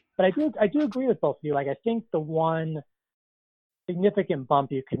 Right. But I do agree with both of you. Like I think the one significant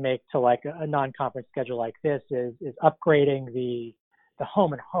bump you can make to like a non-conference schedule like this is upgrading the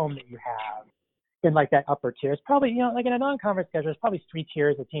home and home that you have in like that upper tier. It's probably, like in a non-conference schedule, there's probably 3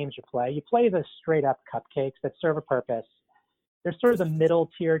 tiers of teams you play. You play the straight up cupcakes that serve a purpose. There's sort of the middle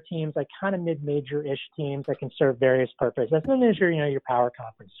tier teams, like kind of mid-major-ish teams that can serve various purposes. And then there's your power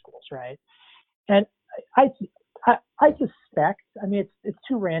conference schools, right? And I suspect, I mean, it's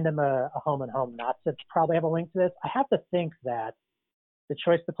too random a home and home not to probably have a link to this. I have to think that the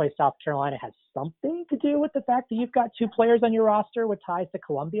choice to play South Carolina has something to do with the fact that you've got 2 players on your roster with ties to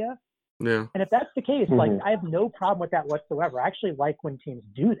Columbia. Yeah. And if that's the case, like I have no problem with that whatsoever. I actually like when teams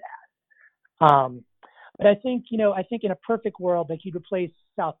do that. But I think in a perfect world, like you'd replace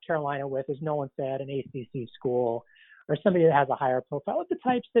South Carolina with, as Nolan said, an ACC school or somebody that has a higher profile with the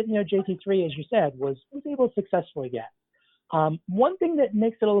types that, JT3, as you said, was able to successfully get. One thing that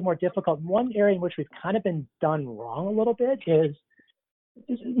makes it a little more difficult, one area in which we've kind of been done wrong a little bit is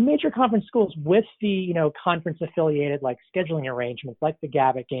major conference schools with the, conference affiliated like scheduling arrangements, like the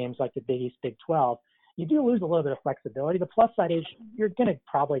Gavitt games, like the Big East, Big 12, you do lose a little bit of flexibility. The plus side is you're going to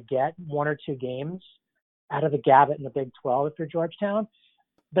probably get 1 or 2 games out of the Gavitt and the Big 12 if you're Georgetown.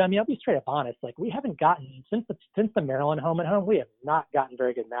 But I mean, I'll be straight up honest. Like we haven't gotten since the Maryland home and home, we have not gotten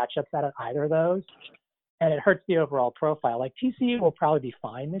very good matchups out of either of those, and it hurts the overall profile. Like TCU will probably be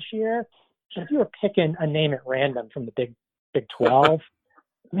fine this year, but if you were picking a name at random from the Big 12,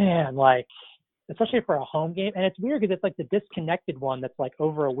 man, like especially for a home game, and it's weird because it's like the disconnected one that's like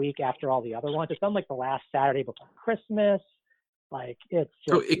over a week after all the other ones. It's on like the last Saturday before Christmas. Like it's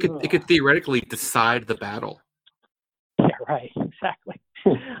just, so it could theoretically decide the battle. Yeah, right. Exactly.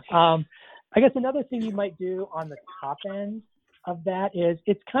 I guess another thing you might do on the top end of that is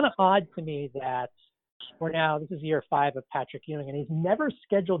it's kind of odd to me that this is year 5 of Patrick Ewing, and he's never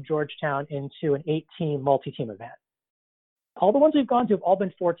scheduled Georgetown into an 8-team multi-team event. All the ones we've gone to have all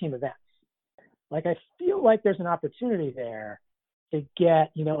been 4-team events. Like I feel like there's an opportunity there to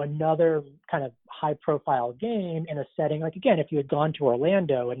get, another kind of high profile game in a setting. Like, again, if you had gone to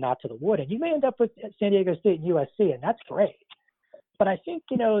Orlando and not to the Wood, you may end up with San Diego State and USC, and that's great. But I think,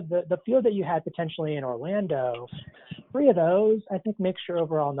 the field that you had potentially in Orlando, 3 of those, I think makes your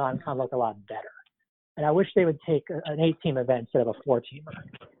overall non-con look a lot better. And I wish they would take an 8-team event instead of a 4-teamer.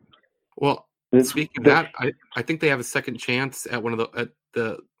 Well, speaking of that, I think they have a second chance at one of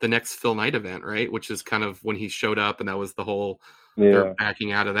the next Phil Knight event, right? Which is kind of when he showed up, and that was the whole they're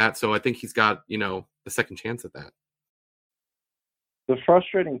backing out of that. So I think he's got, a second chance at that. The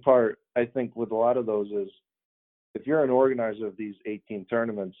frustrating part, I think, with a lot of those is if you're an organizer of these 18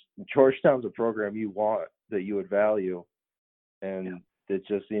 tournaments, Georgetown's a program you want, that you would value. And it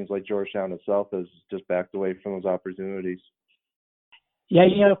just seems like Georgetown itself has just backed away from those opportunities.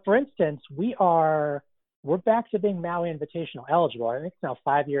 Yeah, for instance, we're back to being Maui Invitational eligible. I think it's now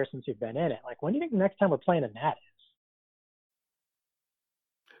 5 years since we've been in it. Like, when do you think the next time we're playing in that is?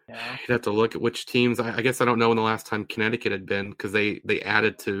 Yeah. You'd have to look at which teams. I guess I don't know when the last time Connecticut had been, because they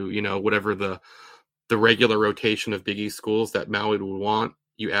added to, whatever the regular rotation of Big East schools that Maui would want.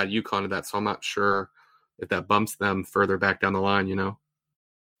 You add UConn to that, so I'm not sure if that bumps them further back down the line,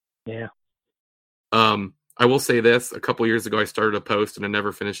 Yeah. I will say this: a couple years ago, I started a post and I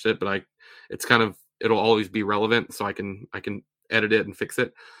never finished it, but it'll always be relevant, so I can edit it and fix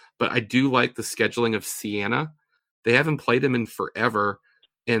it. But I do like the scheduling of Siena. They haven't played them in forever,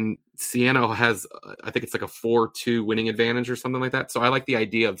 and Siena has, I think it's like a 4-2 winning advantage or something like that. So I like the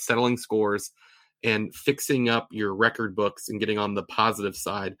idea of settling scores and fixing up your record books and getting on the positive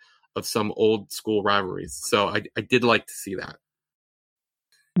side of some old school rivalries. So I did like to see that.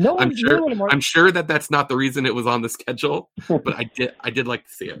 No, I'm sure that that's not the reason it was on the schedule, but I did like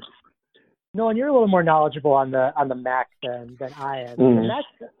to see it. No, and you're a little more knowledgeable on the MAC than I am.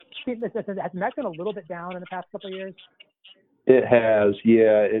 Has MAC been a little bit down in the past couple of years? It has,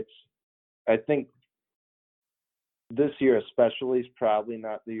 yeah. I think this year especially is probably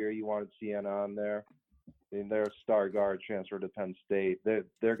not the year you wanted Siena on there. I mean, their star guard transferred to Penn State.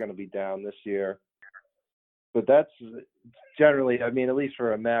 They're going to be down this year. But that's generally, I mean, at least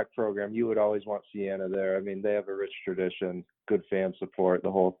for a MAC program, you would always want Siena there. I mean, they have a rich tradition, good fan support,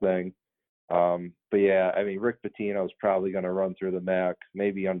 the whole thing. But yeah, I mean, Rick Pitino is probably going to run through the MAC,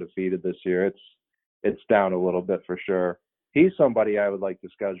 maybe undefeated this year. It's down a little bit for sure. He's somebody I would like to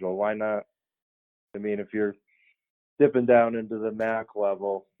schedule. Why not? I mean, if you're dipping down into the MAC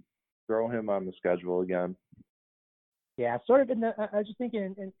level, throw him on the schedule again. Yeah, sort of I was just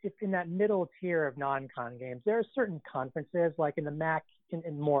thinking in that middle tier of non-con games, there are certain conferences, like in the MAC,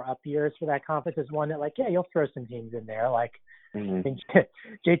 in more up years for that conference is one that, like, yeah, you'll throw some teams in there. Like, I think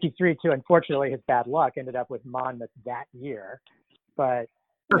JT3, too, unfortunately, his bad luck ended up with Monmouth that year. But,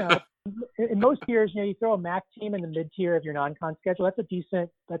 in most years, you throw a MAC team in the mid-tier of your non-con schedule. That's a decent,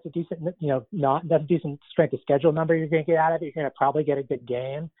 that's a decent strength of schedule number you're going to get out of it. You're going to probably get a good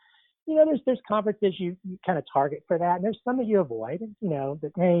game. There's conferences you kind of target for that, and there's some that you avoid.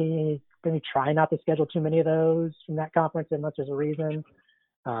 That maybe try not to schedule too many of those from that conference unless there's a reason.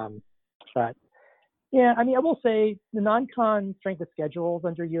 But yeah, I mean, I will say the non-con strength of schedules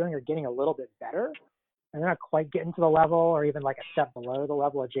under Ewing are getting a little bit better, and they're not quite getting to the level or even like a step below the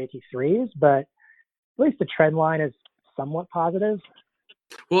level of JT3s, but at least the trend line is somewhat positive.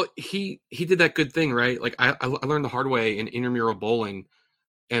 Well, he did that good thing, right? Like I learned the hard way in intramural bowling.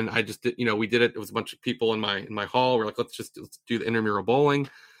 And I just did, we did it. It was a bunch of people in my hall. We're like, let's do the intramural bowling.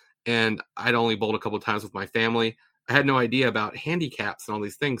 And I'd only bowled a couple of times with my family. I had no idea about handicaps and all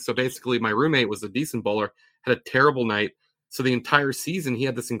these things. So basically my roommate was a decent bowler, had a terrible night. So the entire season he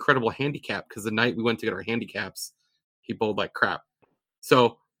had this incredible handicap because the night we went to get our handicaps, he bowled like crap.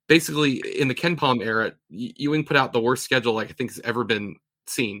 So basically in the Ken Palm era, Ewing put out the worst schedule I think has ever been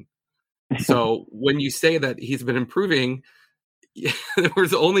seen. So when you say that he's been improving, there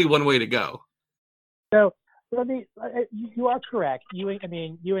was only one way to go. So you are correct.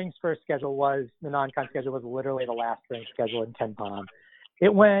 Ewing's first schedule the non-con schedule was literally the last ranked schedule in Ken Palm.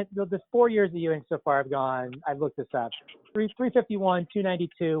 It went, the 4 years of Ewing so far have gone, I've looked this up, 351,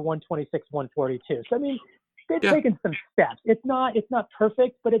 292, 126, 142. So I mean, they've taken some steps. It's not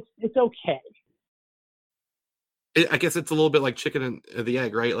perfect, but it's okay. I guess it's a little bit like chicken and the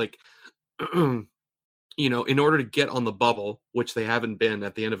egg, right? Like, in order to get on the bubble, which they haven't been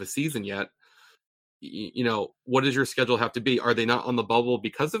at the end of a season yet, what does your schedule have to be? Are they not on the bubble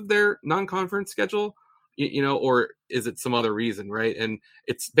because of their non-conference schedule, or is it some other reason, right? And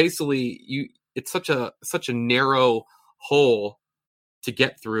it's basically it's such a narrow hole to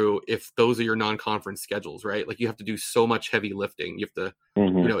get through if those are your non-conference schedules, right? Like you have to do so much heavy lifting. You have to,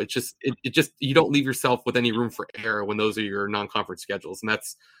 it's just you don't leave yourself with any room for error when those are your non-conference schedules, and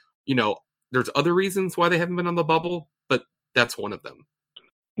that's, there's other reasons why they haven't been on the bubble, but that's one of them.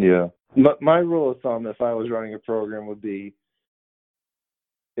 Yeah. My rule of thumb, if I was running a program, would be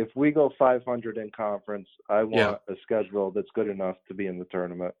if we go 500 in conference, I want a schedule that's good enough to be in the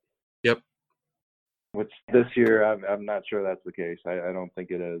tournament. Yep. Which this year, I'm not sure that's the case. I don't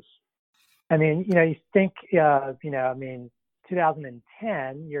think it is. I mean, you think,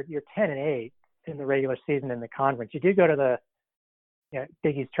 2010, you're 10-8 in the regular season in the conference. You did go to the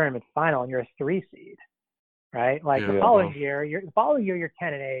Big East tournament final and you're a 3 seed, right? Like Yeah. the following year you're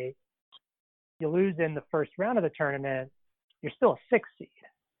 10-8. You lose in the first round of the tournament, you're still a 6 seed.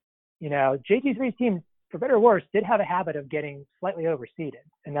 JT3's team, for better or worse, did have a habit of getting slightly overseeded,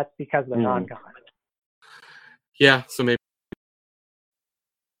 and that's because of the non-con. Yeah, so maybe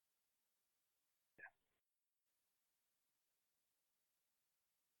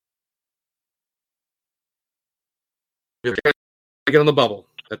we're trying to get on the bubble.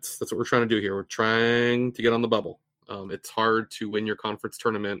 That's what we're trying to do here. We're trying to get on the bubble. It's hard to win your conference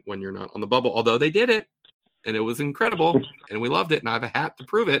tournament when you're not on the bubble, although they did it, and it was incredible, and we loved it, and I have a hat to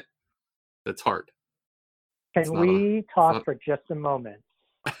prove it. That's hard. Can we talk for just a moment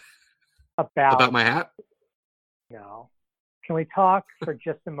about my hat? No. Can we talk for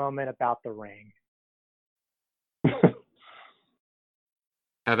just a moment about the ring?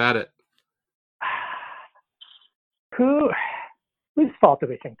 Have at it. Whose fault do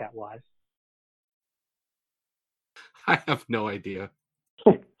we think that was? I have no idea.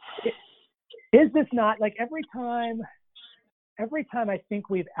 Is this not like every time I think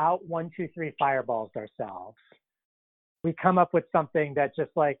we've out 1, 2, 3 fireballs ourselves, we come up with something that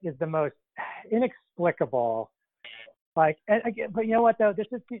just like is the most inexplicable. Like, and again, but you know what though? This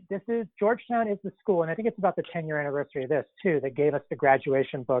is Georgetown is the school, and I think it's about the 10-year anniversary of this too, that gave us the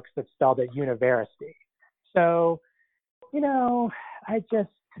graduation books that spelled it University. So, I guess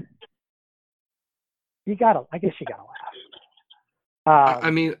you gotta laugh.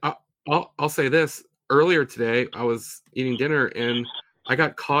 I mean, I'll say this. Earlier today, I was eating dinner and I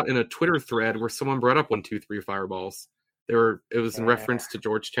got caught in a Twitter thread where someone brought up 1, 2, 3 fireballs. It was in reference to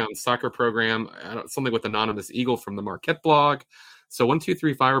Georgetown's soccer program, something with Anonymous Eagle from the Marquette blog. So 1, 2,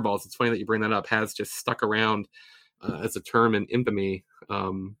 3 fireballs. It's funny that you bring that up. Has just stuck around as a term in infamy,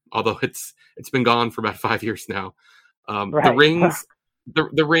 although it's been gone for about 5 years now. Right.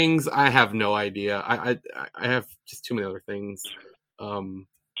 The rings. I have no idea. I have just too many other things.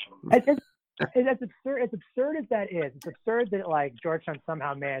 It's absurd. As absurd as that is, it's absurd that like Georgetown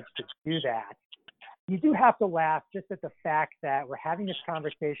somehow managed to do that. You do have to laugh just at the fact that we're having this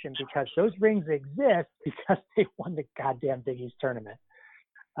conversation because those rings exist because they won the goddamn Big East tournament.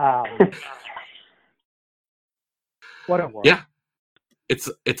 What a world. Yeah.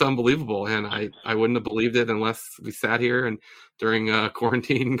 It's unbelievable, and I wouldn't have believed it unless we sat here and during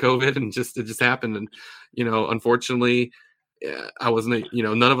quarantine and COVID, and it just happened. And unfortunately, I wasn't.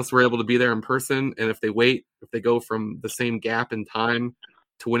 None of us were able to be there in person. And if they go from the same gap in time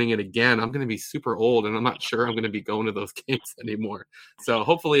to winning it again, I'm going to be super old, and I'm not sure I'm going to be going to those games anymore. So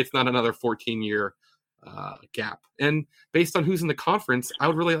hopefully, it's not another 14-year gap. And based on who's in the conference, I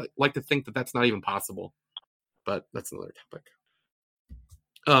would really like to think that that's not even possible. But that's another topic.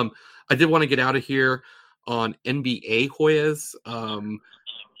 I did want to get out of here on NBA Hoyas.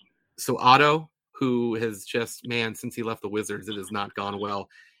 So Otto, who has just, since he left the Wizards, it has not gone well.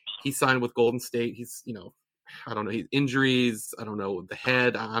 He signed with Golden State. He's, I don't know, injuries. I don't know, the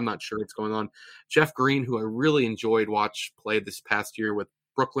head. I'm not sure what's going on. Jeff Green, who I really enjoyed play this past year with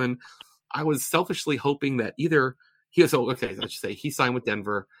Brooklyn. I was selfishly hoping that he signed with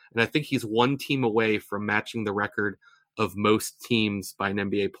Denver, and I think he's one team away from matching the record of most teams by an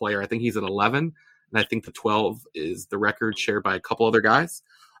NBA player. I think he's at 11, and I think the 12 is the record shared by a couple other guys.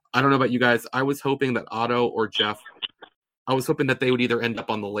 I don't know about you guys. I was hoping that Otto or Jeff, I was hoping that they would either end up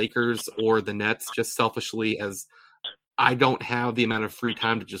on the Lakers or the Nets, just selfishly, as I don't have the amount of free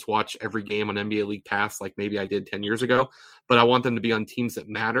time to just watch every game on NBA League Pass like maybe I did 10 years ago, but I want them to be on teams that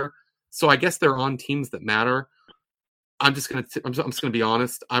matter. So I guess they're on teams that matter. I'm just gonna be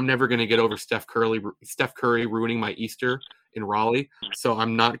honest. I'm never gonna get over Steph Curry ruining my Easter in Raleigh. So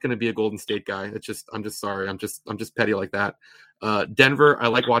I'm not gonna be a Golden State guy. I'm just sorry. I'm just petty like that. Denver, I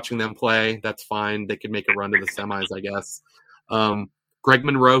like watching them play. That's fine. They could make a run to the semis, I guess. Greg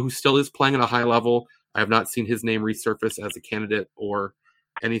Monroe, who still is playing at a high level. I have not seen his name resurface as a candidate or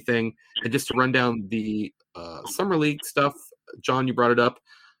anything. And just to run down the summer league stuff, John, you brought it up.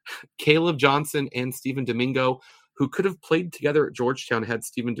 Caleb Johnson and Stephen Domingo, who could have played together at Georgetown had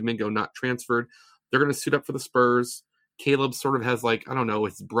Stephen Domingo not transferred. They're going to suit up for the Spurs. Caleb sort of has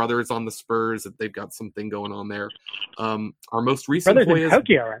his brother's on the Spurs. That they've got something going on there. Our most recent brother's in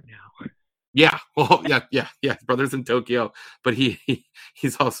Tokyo right now. Yeah, well, yeah. Brother's in Tokyo, but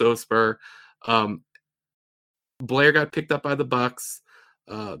he's also a Spur. Blair got picked up by the Bucks.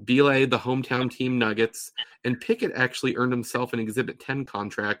 Belay, the hometown team, Nuggets, and Pickett actually earned himself an Exhibit 10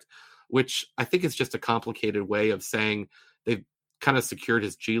 contract, which I think is just a complicated way of saying they've kind of secured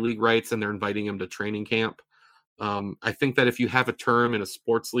his G League rights and they're inviting him to training camp. I think that if you have a term in a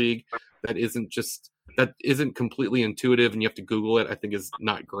sports league that isn't completely intuitive and you have to Google it, I think is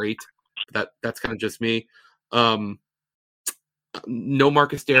not great. That's kind of just me. No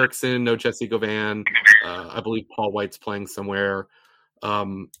Marcus Derrickson, no Jesse Govan. I believe Paul White's playing somewhere.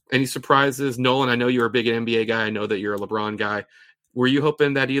 Any surprises? Nolan, I know you're a big NBA guy. I know that you're a LeBron guy. Were you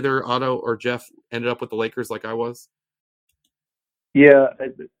hoping that either Otto or Jeff ended up with the Lakers like I was? Yeah,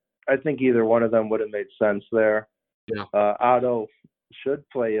 I think either one of them would have made sense there. Yeah. Otto should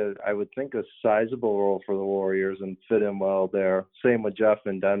play, I would think, a sizable role for the Warriors and fit in well there. Same with Jeff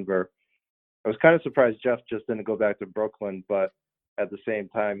in Denver. I was kind of surprised Jeff just didn't go back to Brooklyn, but at the same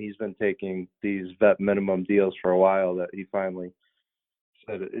time, he's been taking these vet minimum deals for a while that he finally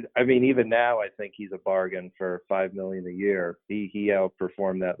said. I mean, even now, I think he's a bargain for $5 million a year. He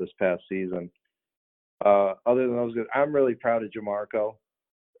outperformed that this past season. Other than those guys, I'm really proud of Jamarco.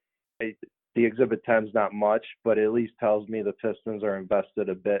 The Exhibit 10's not much, but it at least tells me the Pistons are invested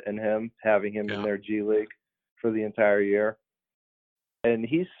a bit in him, having him in their G League for the entire year. And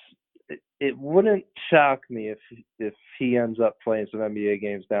it wouldn't shock me if he ends up playing some NBA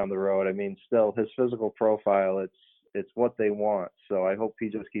games down the road. I mean, still, his physical profile, it's what they want. So I hope he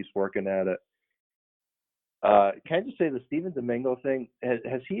just keeps working at it. Can I just say the Stephen Domingo thing,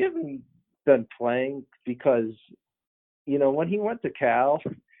 has he even been playing? Because, when he went to Cal,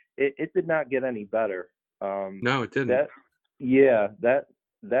 it did not get any better. No, it didn't.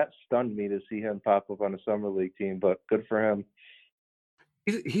 That stunned me to see him pop up on a summer league team, but good for him.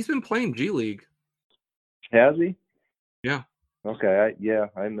 He's been playing G League. Has he? Yeah. Okay.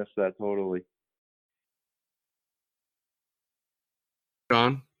 I missed that totally.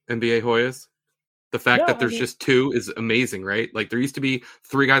 John, NBA Hoyas. The fact that there's just two is amazing, right? Like there used to be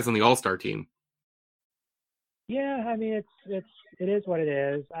 3 guys on the All-Star team. Yeah, I mean it is what it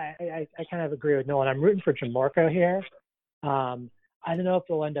is. I kind of agree with Nolan. I'm rooting for Jamarco here. I don't know if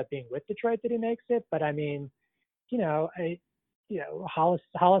he'll end up being with Detroit that he makes it, but I mean, Hollis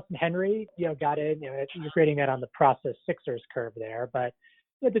and Henry, got in. You're creating that on the process Sixers curve there, but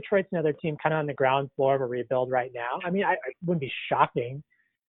Detroit's another team kind of on the ground floor of a rebuild right now. I mean, I wouldn't be shocking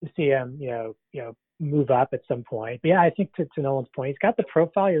to see him, move up at some point. But yeah, I think to Nolan's point, he's got the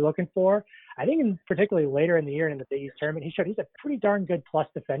profile you're looking for. I think particularly later in the year in the Big East tournament, he showed he's a pretty darn good plus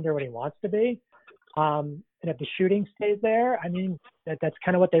defender when he wants to be. And if the shooting stays there, I mean, that's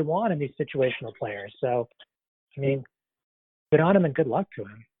kind of what they want in these situational players. So, I mean, good on him and good luck to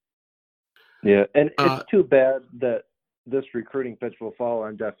him. Yeah, and it's too bad that this recruiting pitch will fall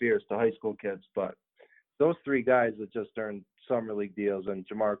on deaf ears to high school kids, but those 3 guys that just earned summer league deals and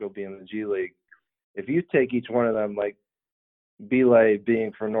Jamarco being in the G League, if you take each one of them, like Belay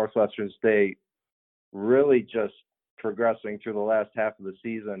being from Northwestern State, really just progressing through the last half of the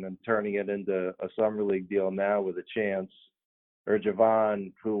season and turning it into a summer league deal now with a chance, or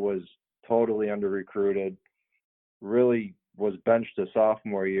Javon, who was totally under-recruited, really was benched a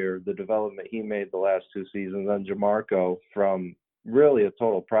sophomore year, the development he made the last 2 seasons, and Jamarco from really a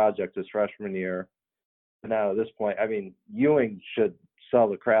total project his freshman year. Now at this point, I mean, Ewing should sell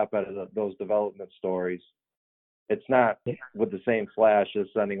the crap out of those development stories. It's not with the same flash as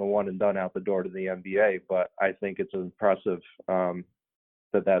sending a one and done out the door to the NBA, but I think it's impressive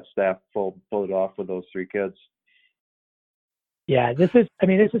that staff pulled it off with those 3 kids. Yeah, this is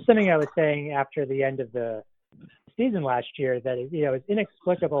something I was saying after the end of the season last year, that it's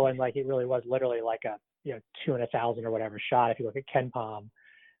inexplicable, and like it really was literally like a 2 in 1,000 or whatever shot if you look at KenPom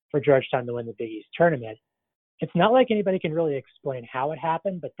for Georgetown to win the Big East tournament. It's not like anybody can really explain how it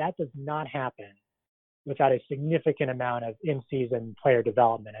happened, but that does not happen without a significant amount of in-season player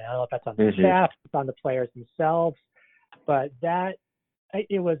development. And I don't know if that's on the staff, it's on the players themselves, but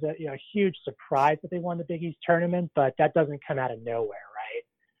it was a huge surprise that they won the Big East tournament, but that doesn't come out of nowhere, right?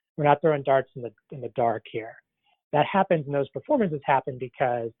 We're not throwing darts in the dark here. That happens, and those performances happen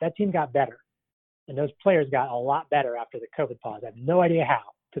because that team got better, and those players got a lot better after the COVID pause. I have no idea how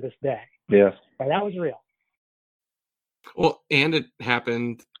to this day. Yeah, but that was real. Well, and it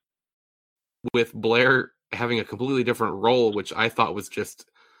happened with Blair having a completely different role, which I thought was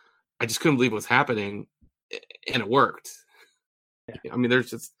I just couldn't believe what was happening, and it worked. Yeah. I mean,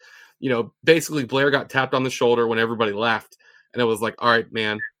 there's just, basically Blair got tapped on the shoulder when everybody left, and it was like, all right,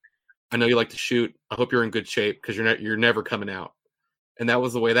 man, I know you like to shoot. I hope you're in good shape because you're never coming out. And that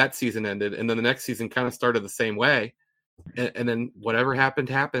was the way that season ended. And then the next season kind of started the same way. And then whatever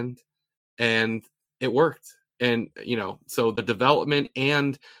happened, and it worked. And, so the development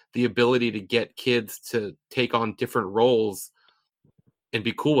and the ability to get kids to take on different roles and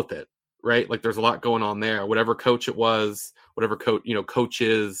be cool with it, right? Like there's a lot going on there. Whatever coach it was, whatever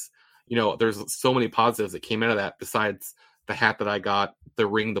coaches, there's so many positives that came out of that besides the hat that I got, the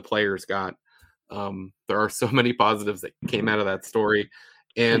ring the players got. There are so many positives that came out of that story.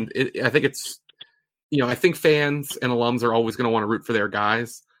 And I think it's, I think fans and alums are always going to want to root for their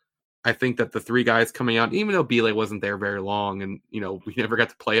guys. I think that the three guys coming out, even though Bile wasn't there very long and, we never got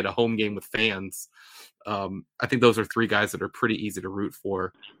to play at a home game with fans, I think those are three guys that are pretty easy to root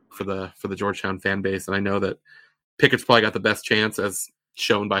for the Georgetown fan base. And I know that Pickett's probably got the best chance as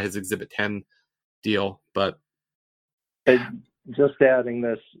shown by his Exhibit 10 deal. But just adding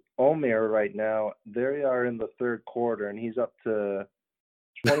this, Omer right now, they are in the third quarter, and he's up to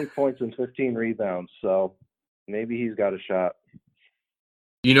 20 points and 15 rebounds. So maybe he's got a shot.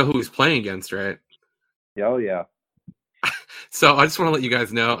 You know who he's playing against, right? Oh, yeah. So I just want to let you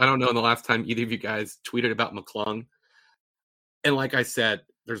guys know, I don't know the last time either of you guys tweeted about McClung. And like I said,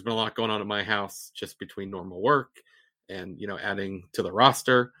 there's been a lot going on at my house just between normal work and, adding to the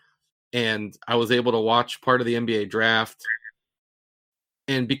roster. And I was able to watch part of the NBA draft.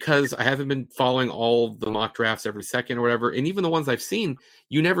 And because I haven't been following all the mock drafts every second or whatever, and even the ones I've seen,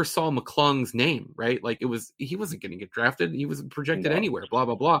 you never saw McClung's name, right? Like he wasn't going to get drafted. He wasn't projected anywhere, blah,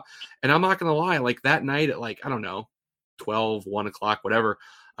 blah, blah. And I'm not going to lie, like that night at I don't know, 12, 1 o'clock, whatever,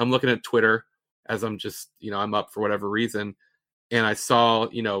 I'm looking at Twitter as I'm just, I'm up for whatever reason. And I saw,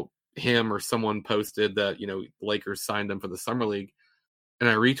 him or someone posted that, the Lakers signed him for the Summer League. And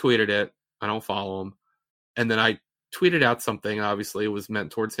I retweeted it. I don't follow him. And then I tweeted out something. Obviously, it was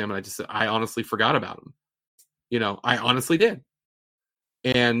meant towards him. And I honestly forgot about him. I honestly did.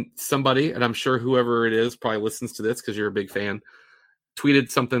 And somebody, and I'm sure whoever it is probably listens to this because you're a big fan, tweeted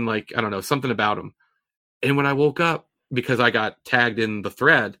something like, I don't know, something about him. And when I woke up, because I got tagged in the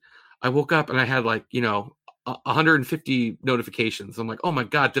thread, I woke up and I had 150 notifications. I'm like, oh my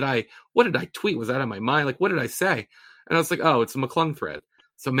God, what did I tweet? Was that on my mind? What did I say? And I was like, oh, it's a McClung thread.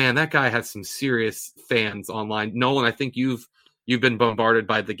 So man, that guy has some serious fans online. Nolan, I think you've been bombarded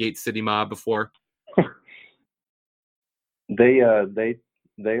by the Gate City mob before. They are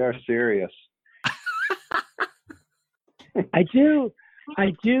serious. I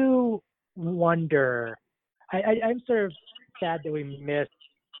do wonder. I'm sort of sad that we missed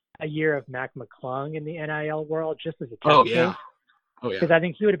a year of Mac McClung in the NIL world just as a test case. Oh yeah. Because I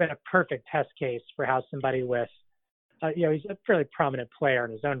think he would have been a perfect test case for how somebody with, he's a fairly prominent player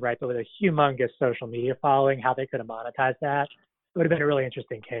in his own right, but with a humongous social media following, how they could have monetized that. It would have been a really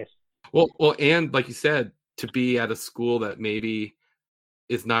interesting case. Well, and like you said, to be at a school that maybe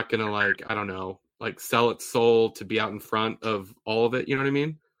is not going to I don't know, sell its soul to be out in front of all of it. You know what I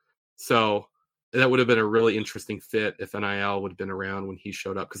mean? So that would have been a really interesting fit if NIL would have been around when he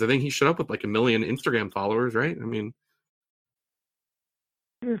showed up. Because I think he showed up with 1 million Instagram followers, right? I mean,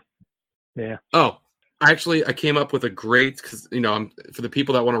 yeah. Oh, I came up with a great, because for the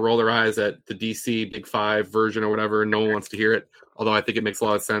people that want to roll their eyes at the DC Big Five version or whatever, no one wants to hear it. Although I think it makes a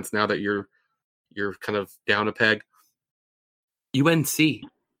lot of sense now that you're kind of down a peg. UNC,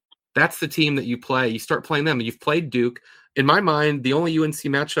 that's the team that you play. You start playing them. You've played Duke. In my mind, the only UNC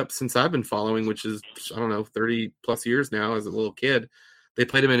matchup since I've been following, which is, 30 plus years now as a little kid, they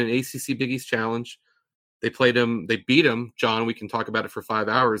played him in an ACC Big East Challenge. They beat him, John, we can talk about it for 5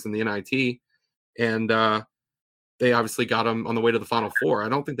 hours in the NIT. And they obviously got him on the way to the Final Four. I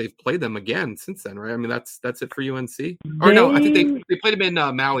don't think they've played them again since then, right? I mean, that's it for UNC. Or no, I think they played him in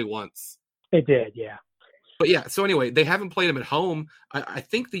Maui once. They did, yeah. But yeah, so anyway, they haven't played him at home. I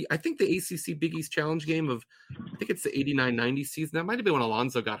think the ACC Big East Challenge game of, I think it's the 89-90 season. That might have been when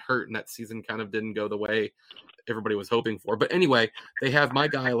Alonzo got hurt and that season kind of didn't go the way everybody was hoping for. But anyway, they have my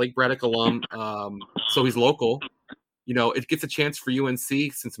guy, Lake Braddock alum, so he's local. It gets a chance for UNC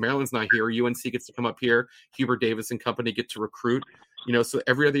since Maryland's not here. UNC gets to come up here. Hubert Davis and company get to recruit. So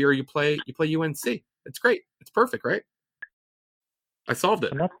every other year you play UNC. It's great. It's perfect, right? I solved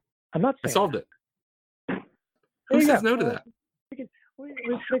it. I'm not. I solved it. Who says no to that?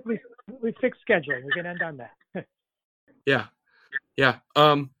 We fixed scheduling. We can end on that. Yeah.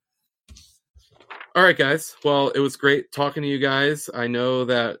 All right, guys. Well, it was great talking to you guys. I know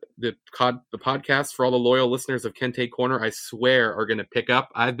that the podcast for all the loyal listeners of Kente Corner, I swear, are going to pick up.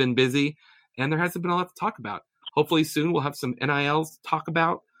 I've been busy, and there hasn't been a lot to talk about. Hopefully soon we'll have some NILs to talk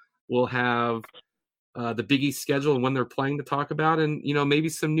about. We'll have the Big East schedule and when they're playing to talk about, and maybe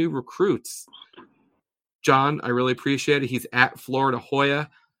some new recruits. John, I really appreciate it. He's at Florida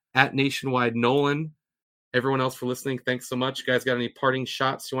Hoya, at Nationwide Nolan. Everyone else for listening, thanks so much. You guys got any parting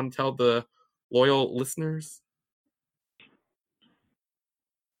shots you want to tell the loyal listeners?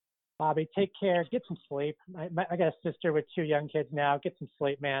 Bobby, take care. Get some sleep. I got a sister with 2 young kids now. Get some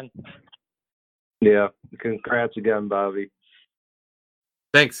sleep, man. Yeah. Congrats again, Bobby.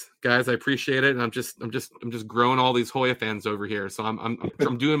 Thanks, guys. I appreciate it. And I'm just growing all these Hoya fans over here. So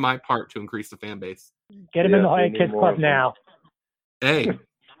I'm doing my part to increase the fan base. Get him in the Hoya Kids Club now. Hey,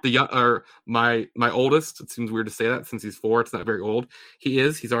 my oldest. It seems weird to say that since he's 4. It's not very old.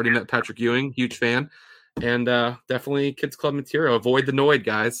 He's already met Patrick Ewing, huge fan, and definitely Kids Club material. Avoid the Noid,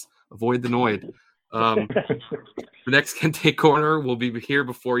 guys. Avoid the Noid. The next Kente Corner will be here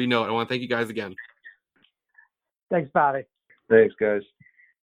before you know it. I want to thank you guys again. Thanks, Bobby. Thanks, guys.